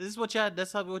 this is what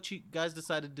what you guys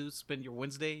decided to do. Spend your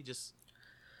Wednesday just,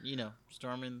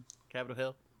 storming Capitol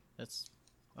Hill. That's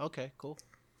okay, cool.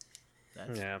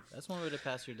 That's one way to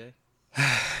pass your day.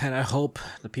 And I hope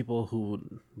the people who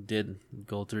did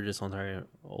go through this entire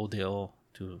ordeal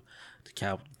to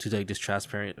like this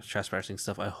trespassing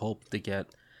stuff, I hope they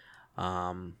get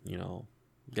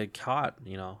get caught.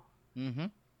 Mm-hmm.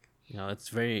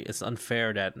 It's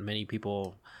unfair that many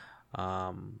people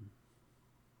I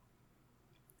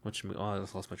lost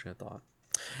my train of thought.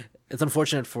 It's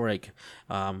unfortunate for like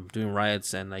doing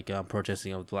riots and like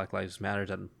protesting of Black Lives Matter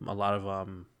that a lot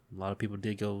of people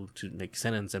did go to like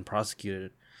sentence and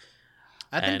prosecuted.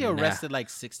 I think they arrested like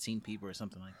 16 people or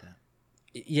something like that.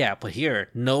 Yeah, but here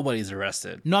nobody's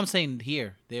arrested. No, I'm saying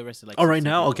here they arrested like. Oh, right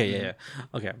now? People. Okay, yeah,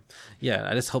 okay, yeah.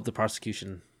 I just hope the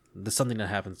prosecution, there's something that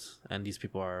happens and these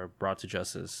people are brought to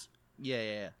justice.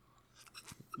 Yeah.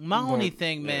 My only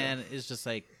thing, man, is just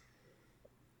like.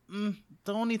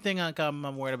 The only thing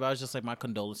I'm worried about is just like my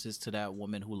condolences to that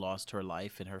woman who lost her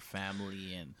life and her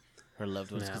family and her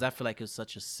loved ones, because I feel like it was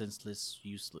such a senseless,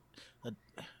 useless.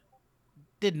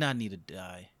 Did not need to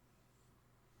die.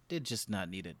 Did just not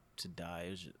need it to die.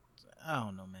 It was just, I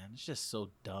don't know, man. It's just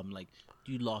so dumb. Like,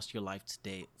 you lost your life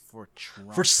today for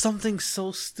Trump. For something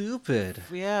so stupid.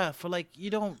 Yeah, for like you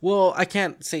don't. Well, I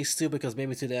can't say stupid because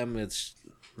maybe to them it's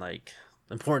like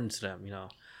important to them,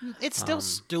 It's still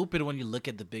stupid when you look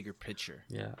at the bigger picture.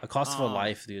 Yeah, a cost of a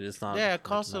life, dude. It's not. Yeah, a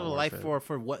cost of a life for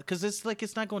what? Because it's like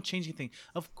it's not going to change anything.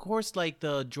 Of course, like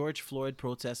the George Floyd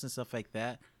protests and stuff like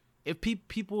that. If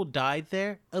people died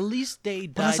there, at least they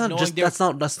died. That's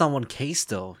not one case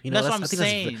though. That's what I'm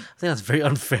saying. I think that's very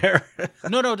unfair.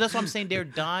 No, that's what I'm saying. They're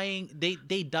dying.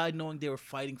 They died knowing they were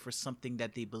fighting for something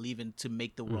that they believe in to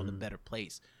make the world a better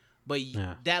place. But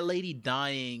that lady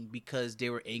dying because they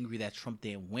were angry that Trump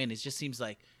didn't win, it just seems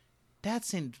like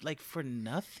that's for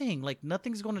nothing. Like,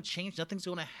 nothing's going to change. Nothing's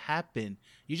going to happen.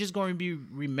 You're just going to be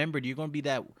remembered. You're going to be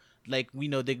that, like, we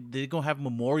know they're going to have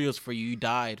memorials for you. You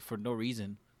died for no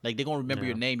reason. Like, they're going to remember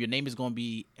your name. Your name is going to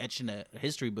be etched in the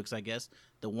history books, I guess.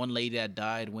 The one lady that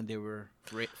died when they were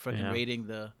raiding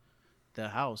the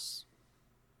house.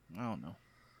 I don't know.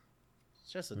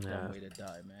 It's just a dumb way to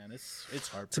die, man. It's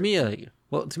hard. To me,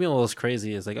 what was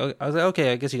crazy is like, I was like,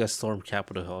 okay, I guess you guys stormed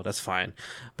Capitol Hill. That's fine.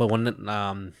 But when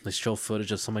they show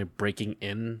footage of somebody breaking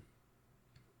in,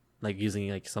 like using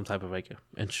like some type of like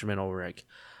instrument or like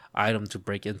item to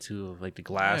break into like the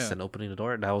glass and opening the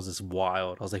door, that was just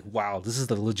wild. I was like, wow, this is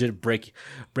the legit break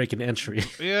and entry.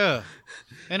 Yeah,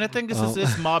 and I think this is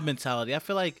this mob mentality. I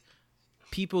feel like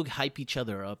people hype each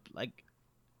other up. Like,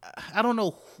 I don't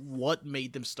know what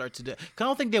made them start to do. Cause I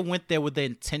don't think they went there with the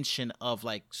intention of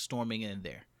like storming in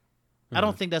there. I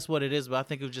don't think that's what it is, but I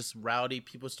think it was just rowdy.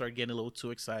 People start getting a little too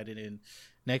excited, and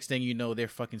next thing you know, they're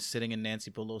fucking sitting in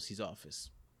Nancy Pelosi's office,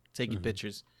 taking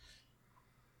pictures.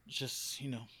 Just,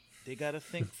 they gotta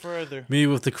think further. Me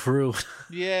with the crew.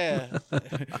 Yeah,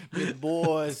 with the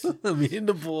boys. Me and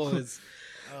the boys.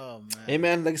 Oh man. Hey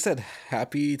man, like I said,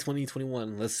 happy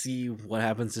 2021. Let's see what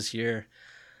happens this year.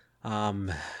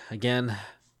 Again,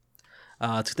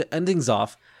 to the endings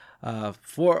off,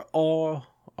 for all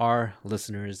our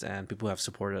listeners and people who have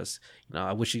supported us,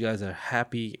 I wish you guys a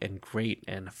happy and great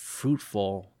and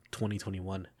fruitful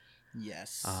 2021.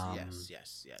 Yes.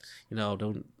 Yes.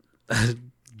 Don't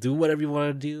do whatever you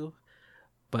want to do,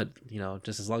 but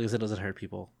just as long as it doesn't hurt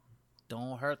people.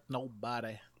 Don't hurt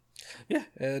nobody. Yeah,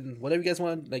 and whatever you guys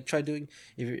want to try doing,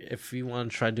 if you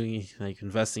want to try doing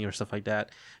investing or stuff like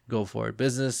that, go for it.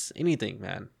 Business, anything,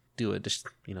 man, do it. Just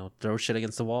throw shit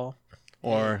against the wall,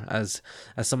 or as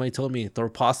somebody told me, throw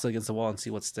pasta against the wall and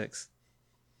see what sticks.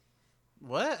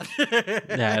 What?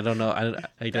 Yeah, I don't know.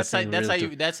 I that's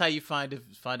how you find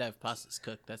out if pasta's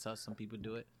cooked. That's how some people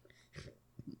do it.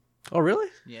 Oh really?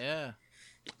 Yeah.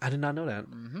 I did not know that.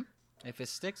 Mm-hmm. If it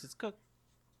sticks, it's cooked.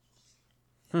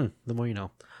 The more you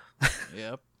know.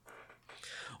 Yep.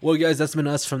 Well, guys, that's been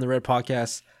us from the Red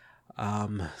Podcast.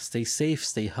 Stay safe,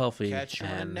 stay healthy. Catch you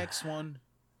on the next one.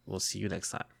 We'll see you next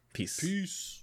time. Peace. Peace.